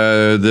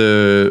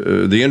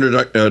the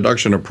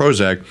introduction of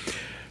Prozac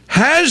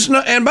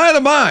and by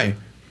the by,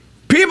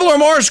 people are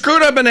more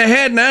screwed up in the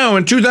head now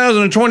in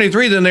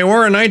 2023 than they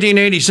were in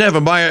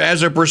 1987.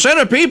 As a percent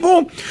of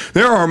people,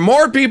 there are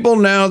more people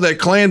now that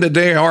claim that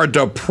they are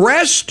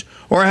depressed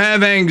or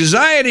have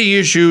anxiety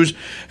issues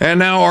and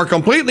now are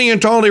completely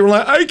and totally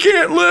I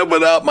can't live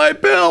without my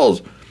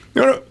pills.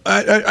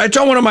 I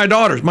tell one of my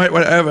daughters,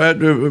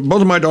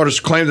 both of my daughters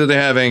claim that they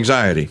have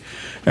anxiety.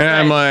 And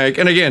I'm like,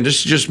 and again, this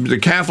is just the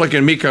Catholic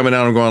and me coming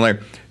out and going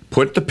like,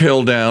 put the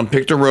pill down,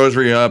 pick the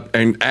rosary up,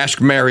 and ask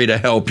Mary to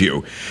help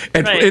you.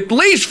 At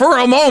least for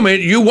a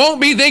moment, you won't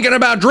be thinking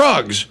about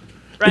drugs.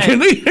 Right.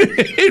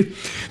 They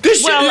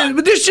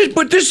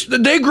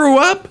grew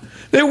up.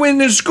 They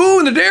went in school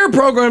in the DARE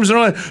programs and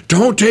all that.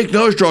 Don't take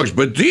those drugs,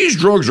 but these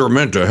drugs are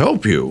meant to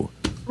help you.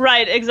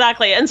 Right,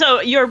 exactly. And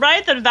so you're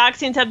right that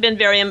vaccines have been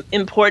very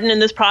important in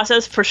this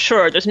process, for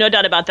sure. There's no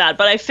doubt about that.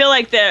 But I feel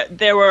like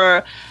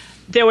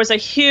there was a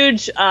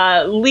huge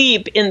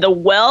leap in the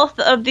wealth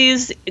of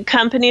these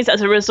companies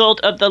as a result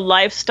of the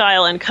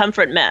lifestyle and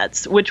comfort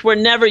meds, which were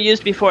never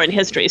used before in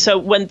history. So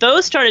when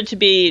those started to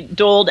be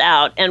doled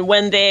out, and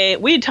when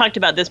we had talked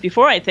about this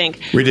before, I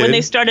think, we did. When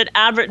they started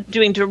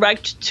doing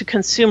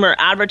direct-to-consumer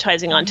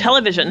advertising on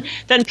television,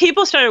 then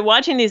people started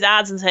watching these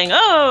ads and saying,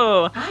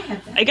 oh,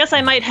 I guess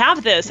I might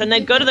have this. And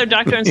they'd go to their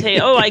doctor and say,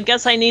 oh, I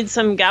guess I need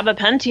some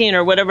gabapentin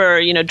or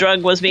whatever,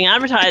 drug was being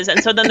advertised.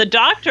 And so then the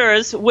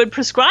doctors would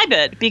prescribe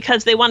it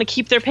because they want to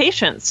keep their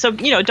patients. So,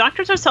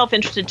 doctors are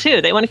self-interested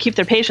too. They want to keep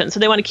their patients. So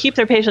they want to keep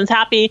their patients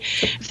happy.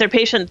 If their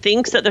patient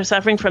thinks that they're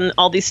suffering from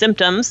all these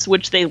symptoms,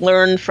 which they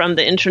learn from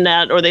the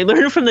internet or they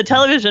learn from the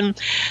television,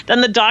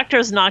 then the doctor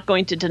is not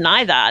going to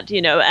deny that,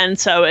 And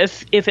so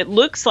if it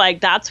looks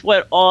like that's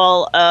what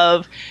all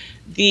of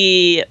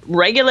the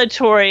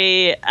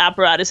regulatory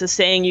apparatus is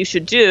saying you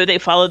should do, they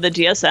follow the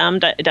DSM,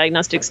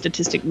 Diagnostic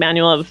Statistic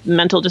Manual of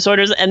Mental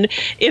Disorders. And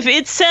if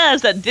it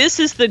says that this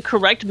is the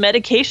correct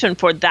medication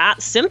for that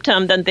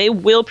symptom, then they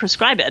will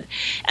prescribe it.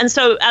 And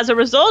so as a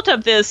result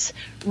of this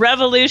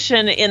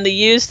revolution in the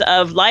use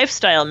of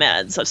lifestyle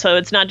meds, so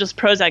it's not just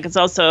Prozac, it's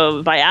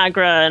also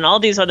Viagra and all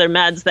these other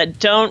meds that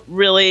don't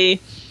really,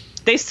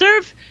 they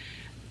serve,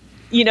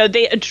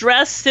 they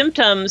address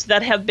symptoms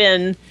that have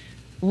been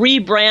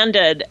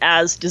rebranded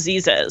as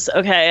diseases.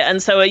 Okay.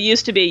 And so it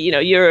used to be,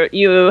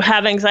 you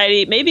have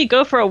anxiety, maybe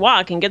go for a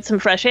walk and get some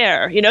fresh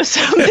air,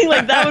 something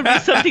like that would be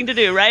something to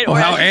do, right? Well,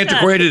 how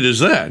antiquated is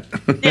that?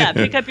 Yeah.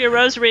 Pick up your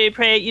rosary,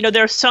 pray.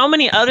 There are so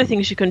many other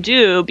things you can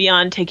do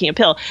beyond taking a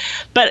pill.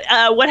 But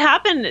what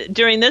happened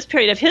during this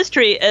period of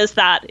history is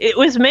that it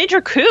was a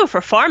major coup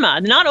for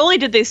pharma. Not only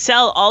did they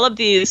sell all of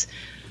these,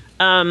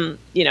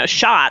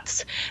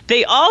 shots,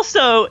 they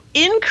also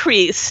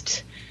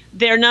increased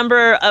their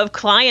number of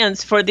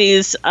clients for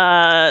these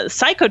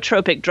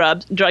psychotropic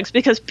drugs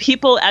because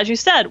people, as you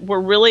said, were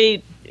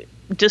really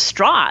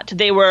distraught.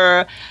 They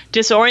were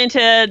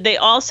disoriented. They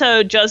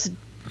also just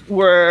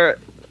were,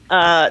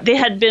 they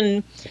had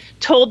been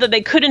told that they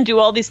couldn't do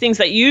all these things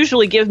that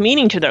usually give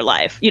meaning to their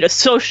life.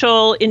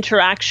 Social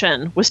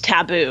interaction was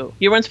taboo.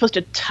 You weren't supposed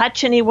to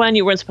touch anyone.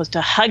 You weren't supposed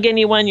to hug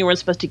anyone. You weren't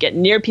supposed to get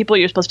near people.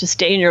 You're supposed to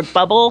stay in your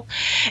bubble.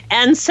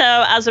 And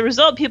so as a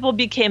result, people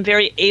became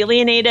very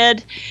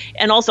alienated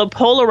and also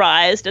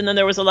polarized. And then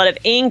there was a lot of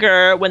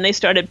anger when they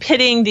started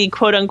pitting the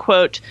quote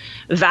unquote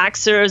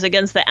vaxxers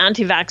against the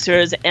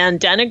anti-vaxxers and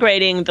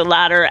denigrating the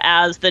latter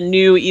as the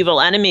new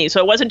evil enemy. So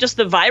it wasn't just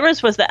the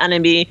virus was the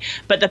enemy,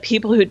 but the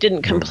people who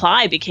didn't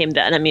comply became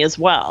the enemy as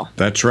well.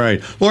 That's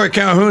right. Laura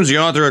Calhoun's the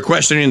author of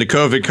Questioning the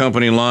COVID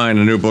Company Line,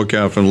 a new book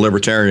out from the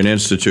Libertarian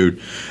Institute.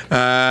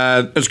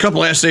 There's a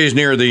couple essays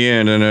near the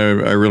end, and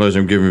I realize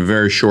I'm giving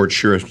very short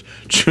shrift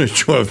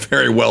to a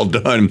very well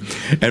done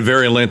and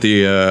very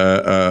lengthy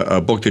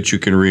a book that you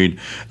can read.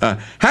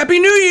 Happy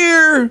New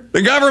Year!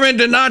 The government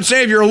did not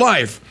save your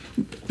life.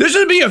 This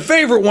would be a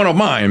favorite one of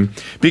mine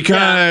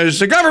because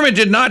the government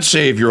did not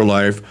save your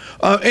life.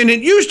 And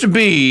it used to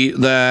be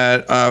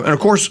that, and of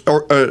course,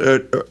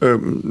 the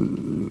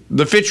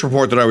Fitch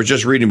report that I was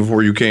just reading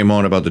before you came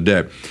on about the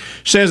debt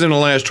says in the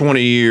last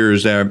 20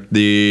 years that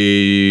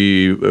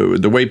the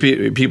way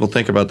people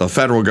think about the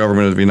federal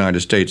government of the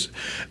United States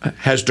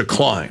has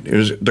declined. It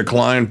has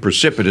declined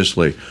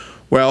precipitously.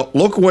 Well,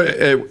 look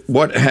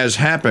what has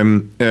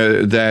happened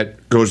that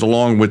goes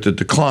along with the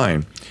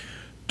decline.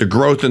 The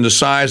growth in the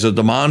size of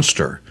the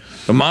monster.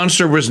 The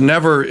monster was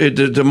never,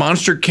 the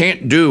monster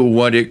can't do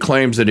what it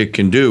claims that it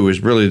can do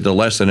is really the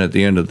lesson at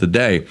the end of the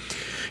day.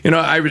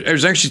 I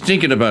was actually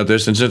thinking about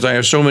this, and since I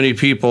have so many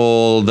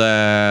people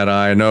that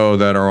I know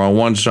that are on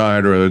one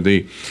side or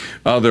the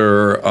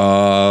other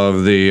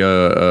of the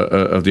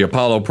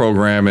Apollo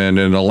program and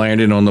the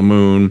landing on the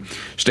moon,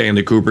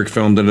 Stanley Kubrick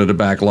filmed it at a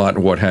back lot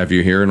and what have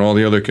you here, and all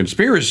the other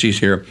conspiracies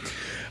here,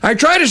 I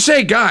try to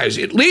say, guys,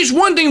 at least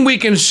one thing we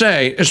can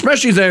say,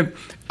 especially that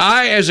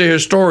I, as a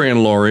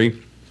historian,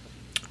 Lori,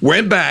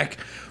 went back,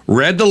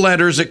 read the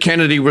letters that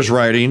Kennedy was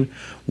writing,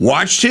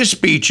 watched his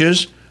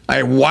speeches,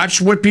 I watched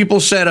what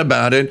people said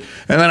about it,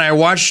 and then I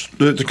watched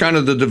the kind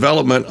of the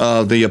development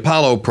of the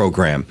Apollo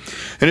program.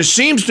 And it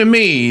seems to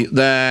me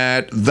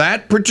that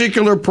that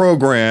particular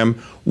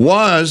program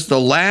was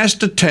the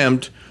last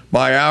attempt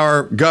by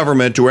our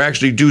government to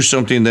actually do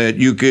something that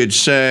you could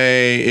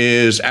say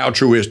is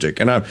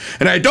altruistic, and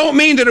I don't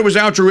mean that it was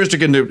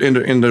altruistic in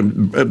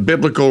the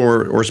biblical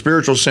or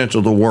spiritual sense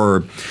of the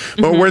word,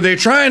 but were they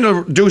trying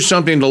to do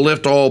something to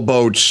lift all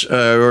boats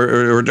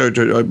or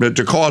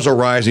to cause a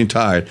rising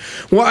tide?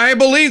 Well, I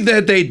believe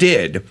that they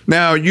did.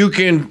 Now you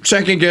can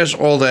second guess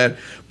all that,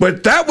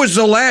 but that was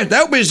the last.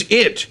 That was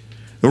it.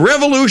 The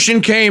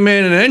revolution came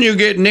in, and then you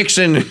get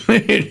Nixon,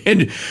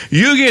 and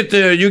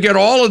you get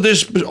all of this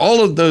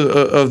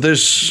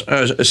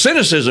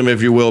cynicism,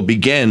 if you will,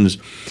 begins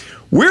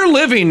we're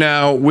living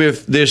now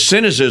with this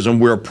cynicism.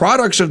 We're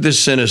products of this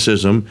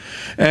cynicism.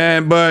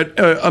 But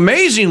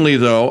amazingly,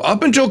 though,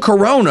 up until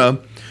Corona,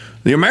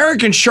 the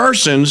American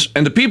Sharsons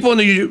and the people in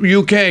the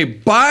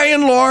UK, by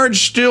and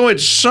large, still at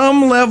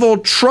some level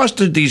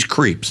trusted these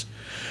creeps.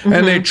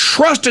 And they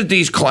trusted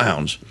these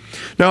clowns.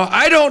 Now,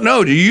 I don't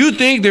know. Do you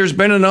think there's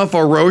been enough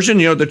erosion?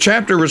 You know, the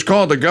chapter was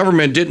called "The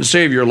Government Didn't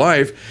Save Your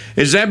Life."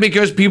 Is that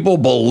because people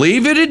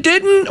believe it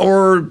didn't?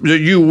 Or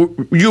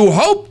you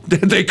hope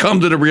that they come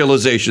to the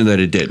realization that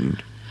it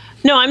didn't?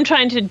 No, I'm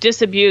trying to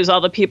disabuse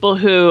all the people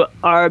who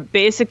are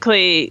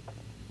basically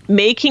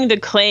making the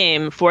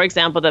claim, for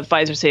example, that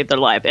Pfizer saved their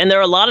life. And there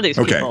are a lot of these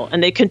people,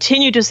 and they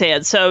continue to say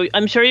it. So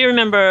I'm sure you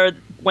remember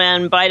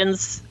when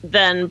Biden's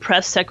then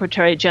press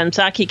secretary, Jen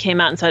Psaki, came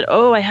out and said,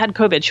 "Oh, I had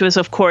COVID." She was,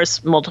 of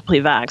course, multiply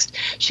vaxxed.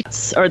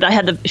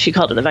 She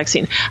called it the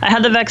vaccine. I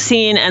had the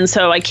vaccine, and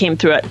so I came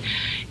through it.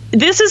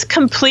 This is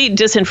complete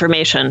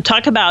disinformation.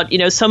 Talk about,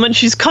 someone,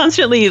 she's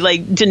constantly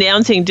like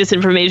denouncing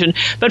disinformation.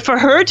 But for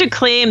her to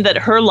claim that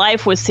her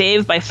life was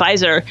saved by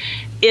Pfizer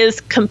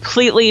is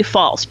completely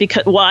false.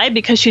 Why?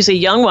 Because she's a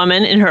young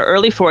woman in her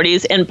early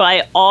 40s and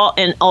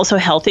also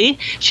healthy.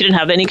 She didn't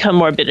have any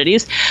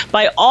comorbidities.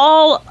 By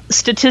all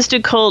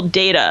statistical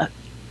data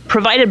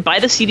provided by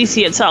the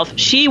CDC itself,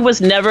 she was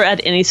never at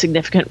any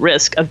significant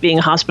risk of being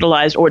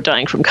hospitalized or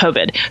dying from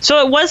COVID. So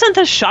it wasn't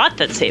the shot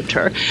that saved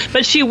her,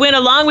 but she went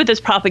along with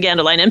this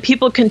propaganda line, and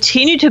people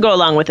continue to go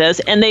along with this,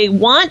 and they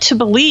want to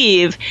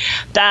believe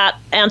that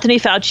Anthony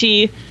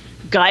Fauci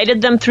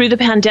guided them through the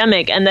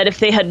pandemic, and that if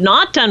they had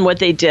not done what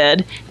they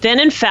did, then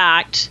in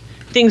fact,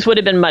 things would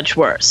have been much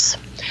worse.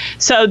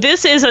 So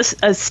this is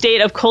a state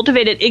of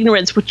cultivated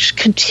ignorance which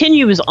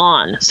continues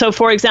on. So,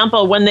 for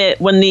example, when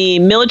the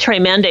military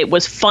mandate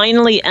was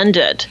finally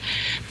ended,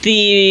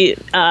 the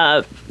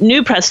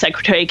new press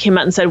secretary came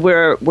out and said,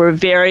 we're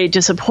very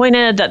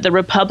disappointed that the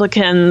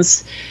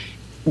Republicans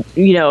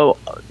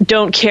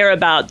don't care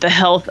about the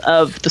health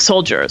of the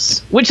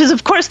soldiers, which is,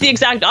 of course, the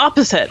exact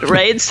opposite,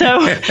 right?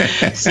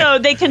 So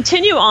they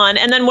continue on.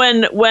 And then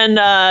when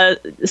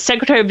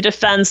Secretary of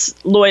Defense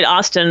Lloyd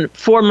Austin,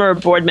 former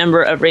board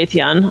member of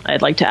Raytheon,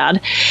 I'd like to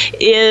add,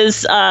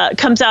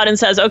 comes out and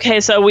says, okay,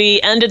 so we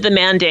ended the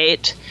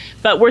mandate,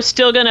 but we're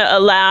still going to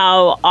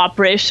allow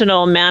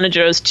operational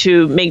managers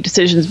to make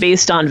decisions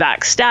based on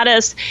vax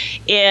status.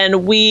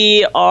 And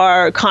we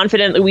are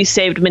confident that we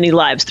saved many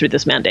lives through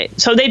this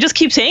mandate. So they just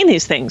keep saying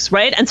these things,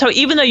 right? And so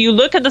even though you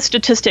look at the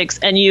statistics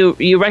and you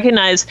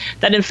recognize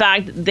that, in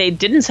fact, they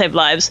didn't save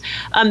lives,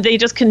 they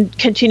just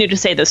continue to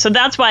say this. So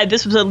that's why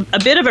this was a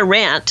bit of a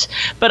rant.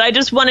 But I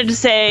just wanted to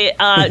say,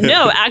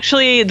 no,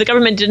 actually, the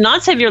government did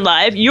not save your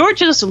life. You're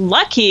just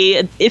lucky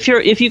if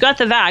you got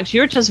the vax.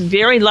 You're just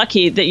very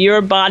lucky that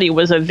your body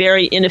was a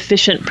very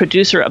inefficient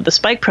producer of the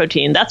spike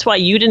protein. That's why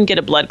you didn't get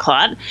a blood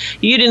clot.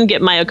 You didn't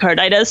get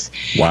myocarditis.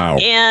 Wow.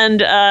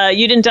 And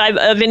you didn't die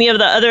of any of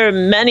the other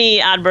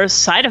many adverse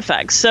side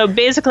effects. So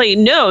basically,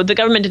 no, the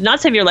government did not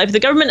save your life. The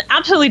government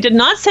absolutely did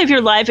not save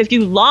your life if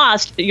you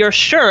lost your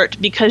shirt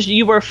because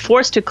you were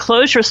forced to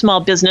close your small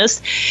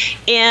business.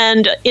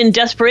 And in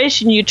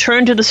desperation, you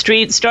turned to the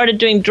street, started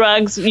doing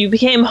drugs, you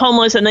became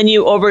homeless, and then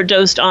you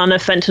overdosed on a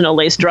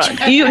fentanyl-laced drug.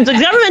 The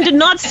government did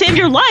not save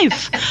your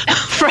life,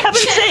 for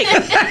heaven's sake.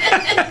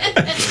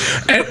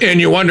 And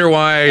you wonder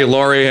why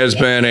Lori has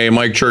been a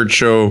Mike Church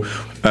Show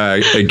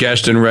a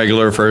guest and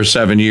regular for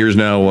 7 years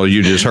now. Well,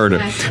 you just heard it.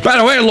 By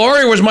the way,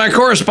 Lori was my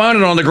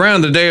correspondent on the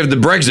ground the day of the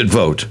Brexit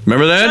vote.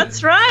 Remember that?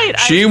 That's right.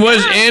 She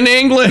was in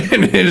England.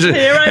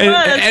 Here I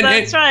was.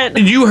 That's right.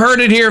 You heard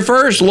it here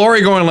first.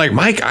 Lori going like,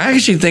 Mike, I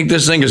actually think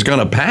this thing is going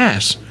to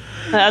pass.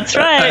 That's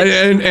right.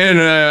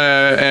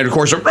 And of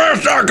course,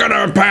 it's not going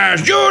to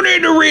pass. You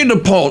need to read the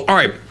poll. All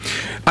right.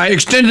 I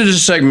extended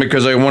this segment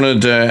because I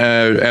wanted to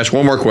ask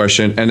one more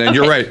question, and then okay.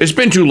 You're right. It's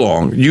been too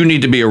long. You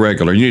need to be a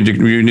regular. You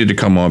need to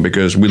come on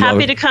because we love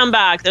it. Happy to come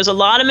back. There's a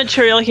lot of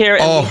material here,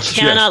 and we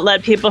cannot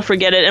let people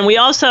forget it. And we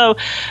also,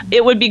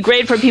 it would be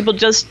great for people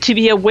just to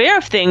be aware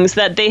of things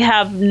that they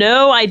have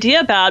no idea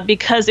about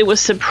because it was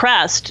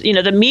suppressed.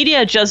 The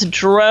media just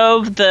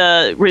drove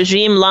the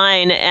regime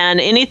line,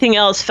 and anything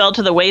else fell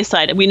to the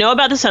wayside. We know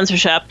about the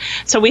censorship,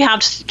 so we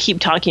have to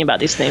keep talking about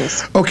these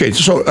things. Okay,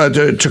 so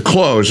to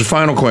close, the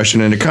final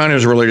question, and it kind of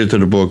is related to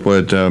the book,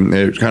 but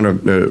it's kind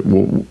of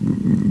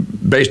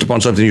based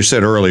upon something you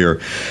said earlier.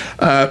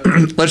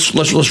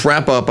 Let's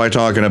wrap up by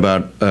talking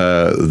about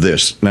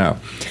this. Now,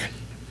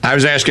 I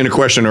was asking a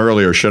question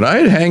earlier. Should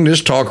I hang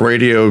this talk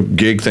radio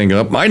gig thing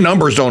up? My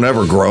numbers don't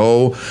ever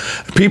grow.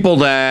 People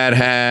that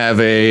have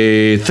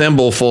a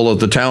thimble full of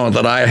the talent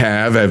that I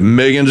have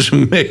millions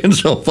and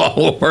millions of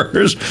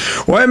followers.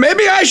 Well,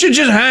 maybe I should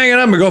just hang it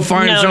up and go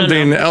find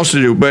something else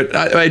to do. But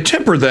I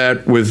temper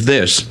that with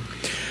this.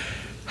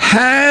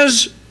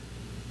 Has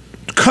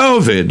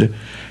COVID,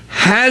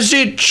 has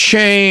it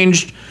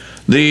changed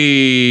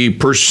the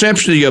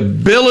perception, the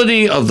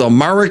ability of the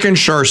American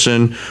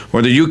Sharson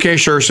or the UK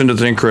Sharson to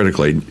think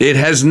critically? It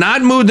has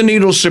not moved the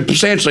needle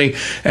substantially,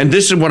 and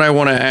this is what I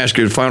want to ask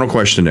you, the final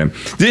question then.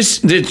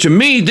 To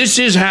me, this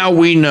is how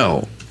we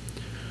know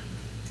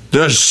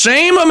The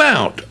same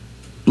amount,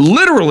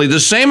 literally the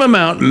same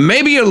amount,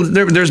 maybe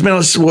there's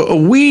been a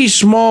wee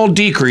small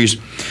decrease.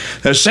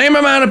 The same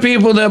amount of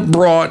people that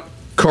brought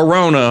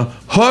Corona,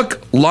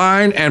 hook,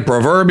 line, and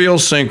proverbial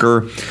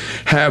sinker,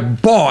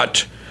 have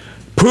bought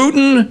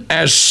Putin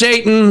as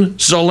Satan,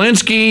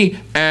 Zelensky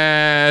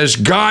as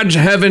God's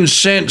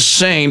heaven-sent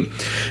saint,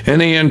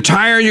 and the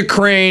entire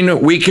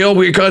Ukraine, we kill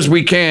because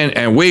we can,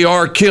 and we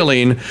are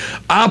killing,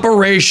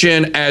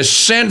 operation as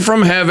sent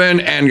from heaven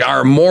and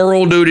our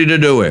moral duty to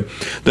do it.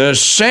 The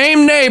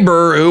same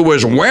neighbor who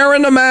was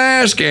wearing the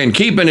mask and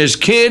keeping his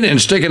kid and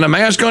sticking the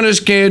mask on his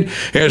kid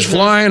is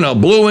flying a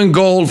blue and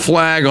gold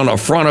flag on the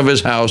front of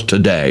his house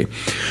today.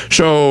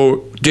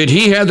 So did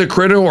he have the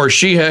critical or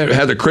she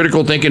had the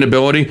critical thinking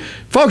ability?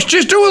 Folks,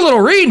 just do a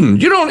little reading.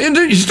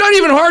 It's not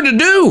even hard to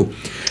do.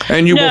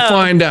 And you will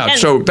find out.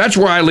 So that's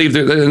where I leave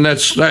it, and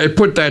I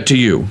put that to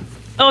you.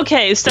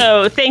 Okay,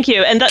 so thank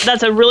you. And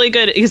that's a really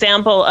good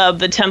example of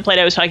the template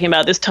I was talking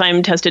about, this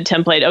time-tested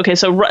template. Okay,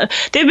 so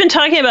they've been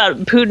talking about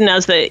Putin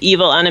as the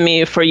evil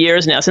enemy for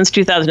years now, since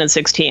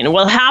 2016.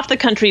 Well, half the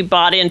country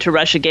bought into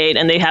Russiagate,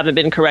 and they haven't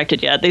been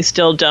corrected yet. They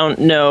still don't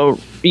know,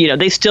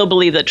 they still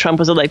believe that Trump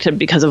was elected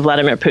because of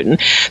Vladimir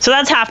Putin. So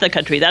that's half the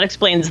country. That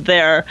explains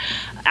their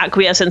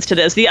acquiescence to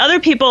this. The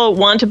other people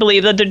want to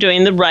believe that they're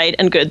doing the right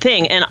and good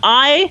thing. And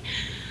I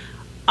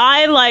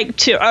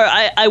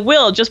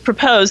will just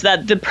propose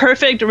that the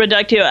perfect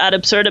reductio ad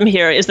absurdum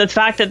here is the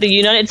fact that the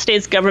United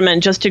States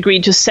government just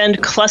agreed to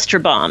send cluster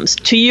bombs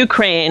to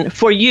Ukraine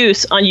for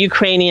use on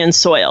Ukrainian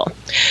soil.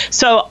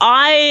 So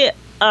I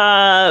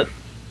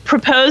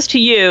propose to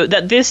you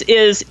that this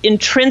is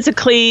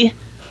intrinsically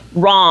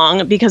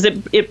wrong because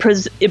it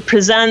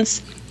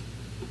presents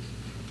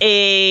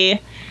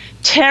a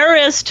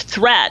terrorist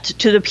threat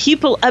to the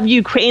people of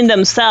Ukraine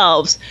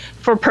themselves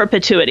for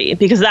perpetuity,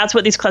 because that's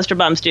what these cluster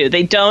bombs do.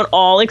 They don't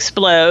all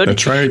explode.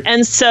 That's right.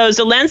 And so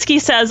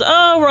Zelensky says,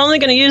 we're only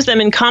going to use them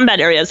in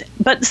combat areas.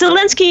 But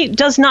Zelensky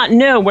does not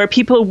know where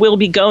people will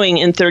be going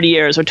in 30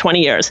 years or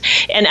 20 years.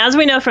 And as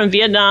we know from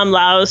Vietnam,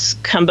 Laos,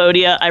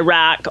 Cambodia,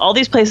 Iraq, all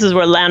these places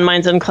where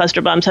landmines and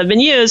cluster bombs have been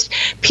used,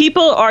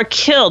 people are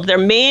killed. They're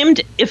maimed,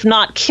 if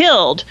not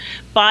killed,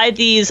 by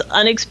these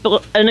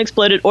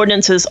unexploded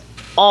ordnances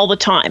all the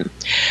time.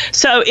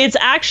 So it's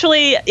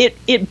actually,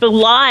 it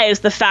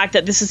belies the fact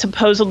that this is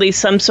supposedly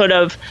some sort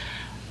of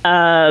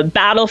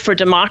battle for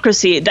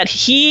democracy, that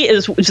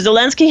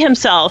Zelensky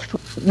himself,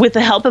 with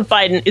the help of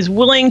Biden, is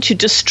willing to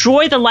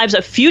destroy the lives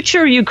of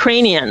future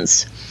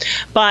Ukrainians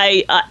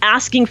by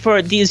asking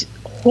for these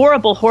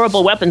horrible,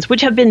 horrible weapons,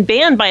 which have been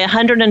banned by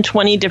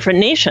 120 different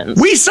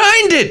nations. We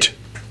signed it.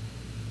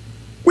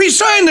 We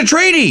signed the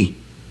treaty.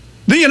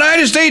 The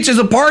United States is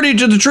a party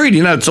to the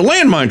treaty. Now, it's a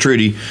landmine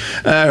treaty.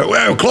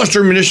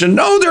 Cluster munition.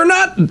 No, they're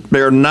not.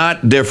 They're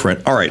not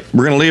different. All right,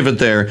 we're going to leave it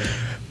there.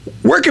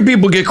 Where can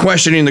people get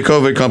Questioning the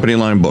COVID Company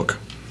Line book?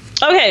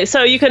 Okay,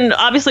 so you can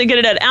obviously get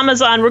it at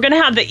Amazon. We're going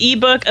to have the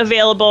ebook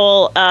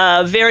available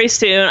very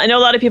soon. I know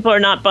a lot of people are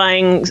not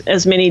buying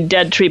as many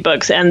Dead Tree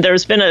books, and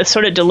there's been a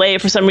sort of delay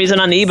for some reason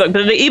on the ebook.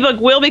 But the ebook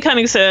will be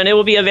coming soon. It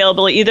will be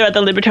available either at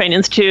the Libertarian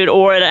Institute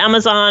or at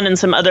Amazon and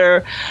some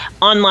other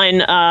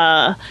online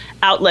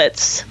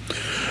outlets.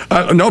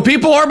 No,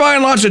 people are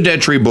buying lots of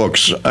Dead Tree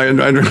books.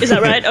 Is that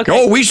right?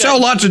 Okay. We sell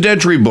lots of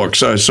Dead Tree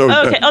books.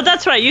 Okay.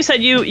 That's right. You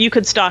said you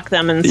could stock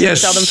them and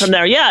sell them from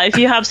there. Yeah, if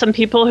you have some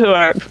people who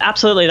are,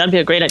 absolutely, that'd be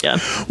a great idea.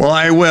 Well,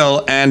 I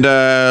will, and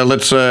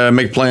let's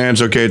make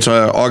plans. Okay, it's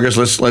August.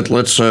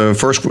 Let's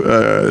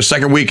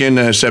second week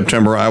in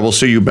September. I will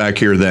see you back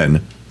here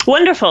then.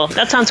 Wonderful.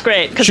 That sounds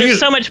great, because there's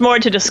so much more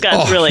to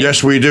discuss, really.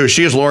 Yes, we do.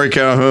 She is Lori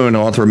Calhoun,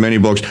 author of many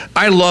books.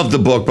 I love the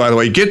book, by the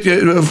way.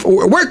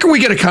 Where can we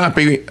get a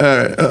copy,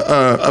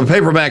 a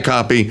paperback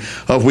copy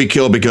of We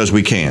Kill Because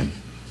We Can?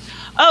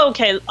 Oh,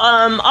 okay.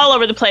 All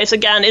over the place.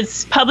 Again,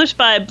 it's published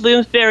by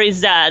Bloomsbury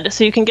Zed,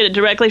 so you can get it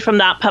directly from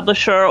that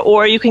publisher,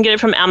 or you can get it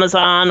from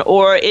Amazon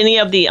or any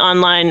of the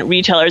online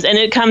retailers. And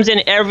it comes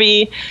in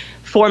every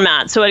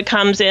format. So it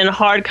comes in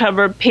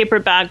hardcover,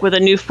 paperback with a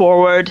new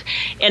forward,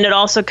 and it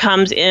also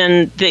comes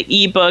in the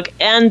ebook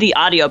and the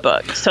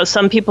audiobook. So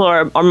some people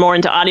are more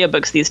into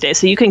audiobooks these days.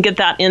 So you can get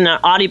that in an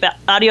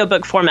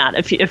audiobook format.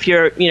 If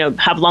you're,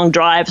 have long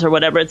drives or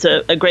whatever, it's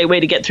a great way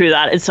to get through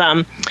that. It's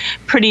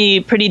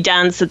pretty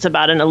dense. It's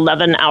about an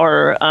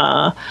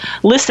 11-hour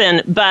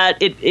listen, but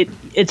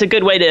it's a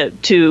good way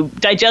to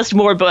digest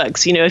more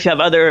books, if you have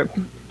other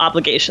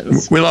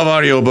obligations. We love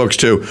audiobooks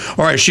too.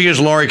 All right, she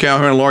is Lori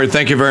Calhoun. Lori,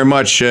 thank you very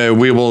much.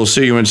 We will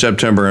see you in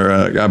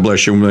September. God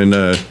bless you,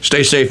 and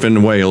stay safe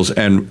in Wales,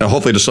 and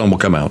hopefully the sun will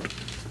come out.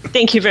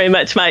 Thank you very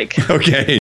much, Mike. Okay.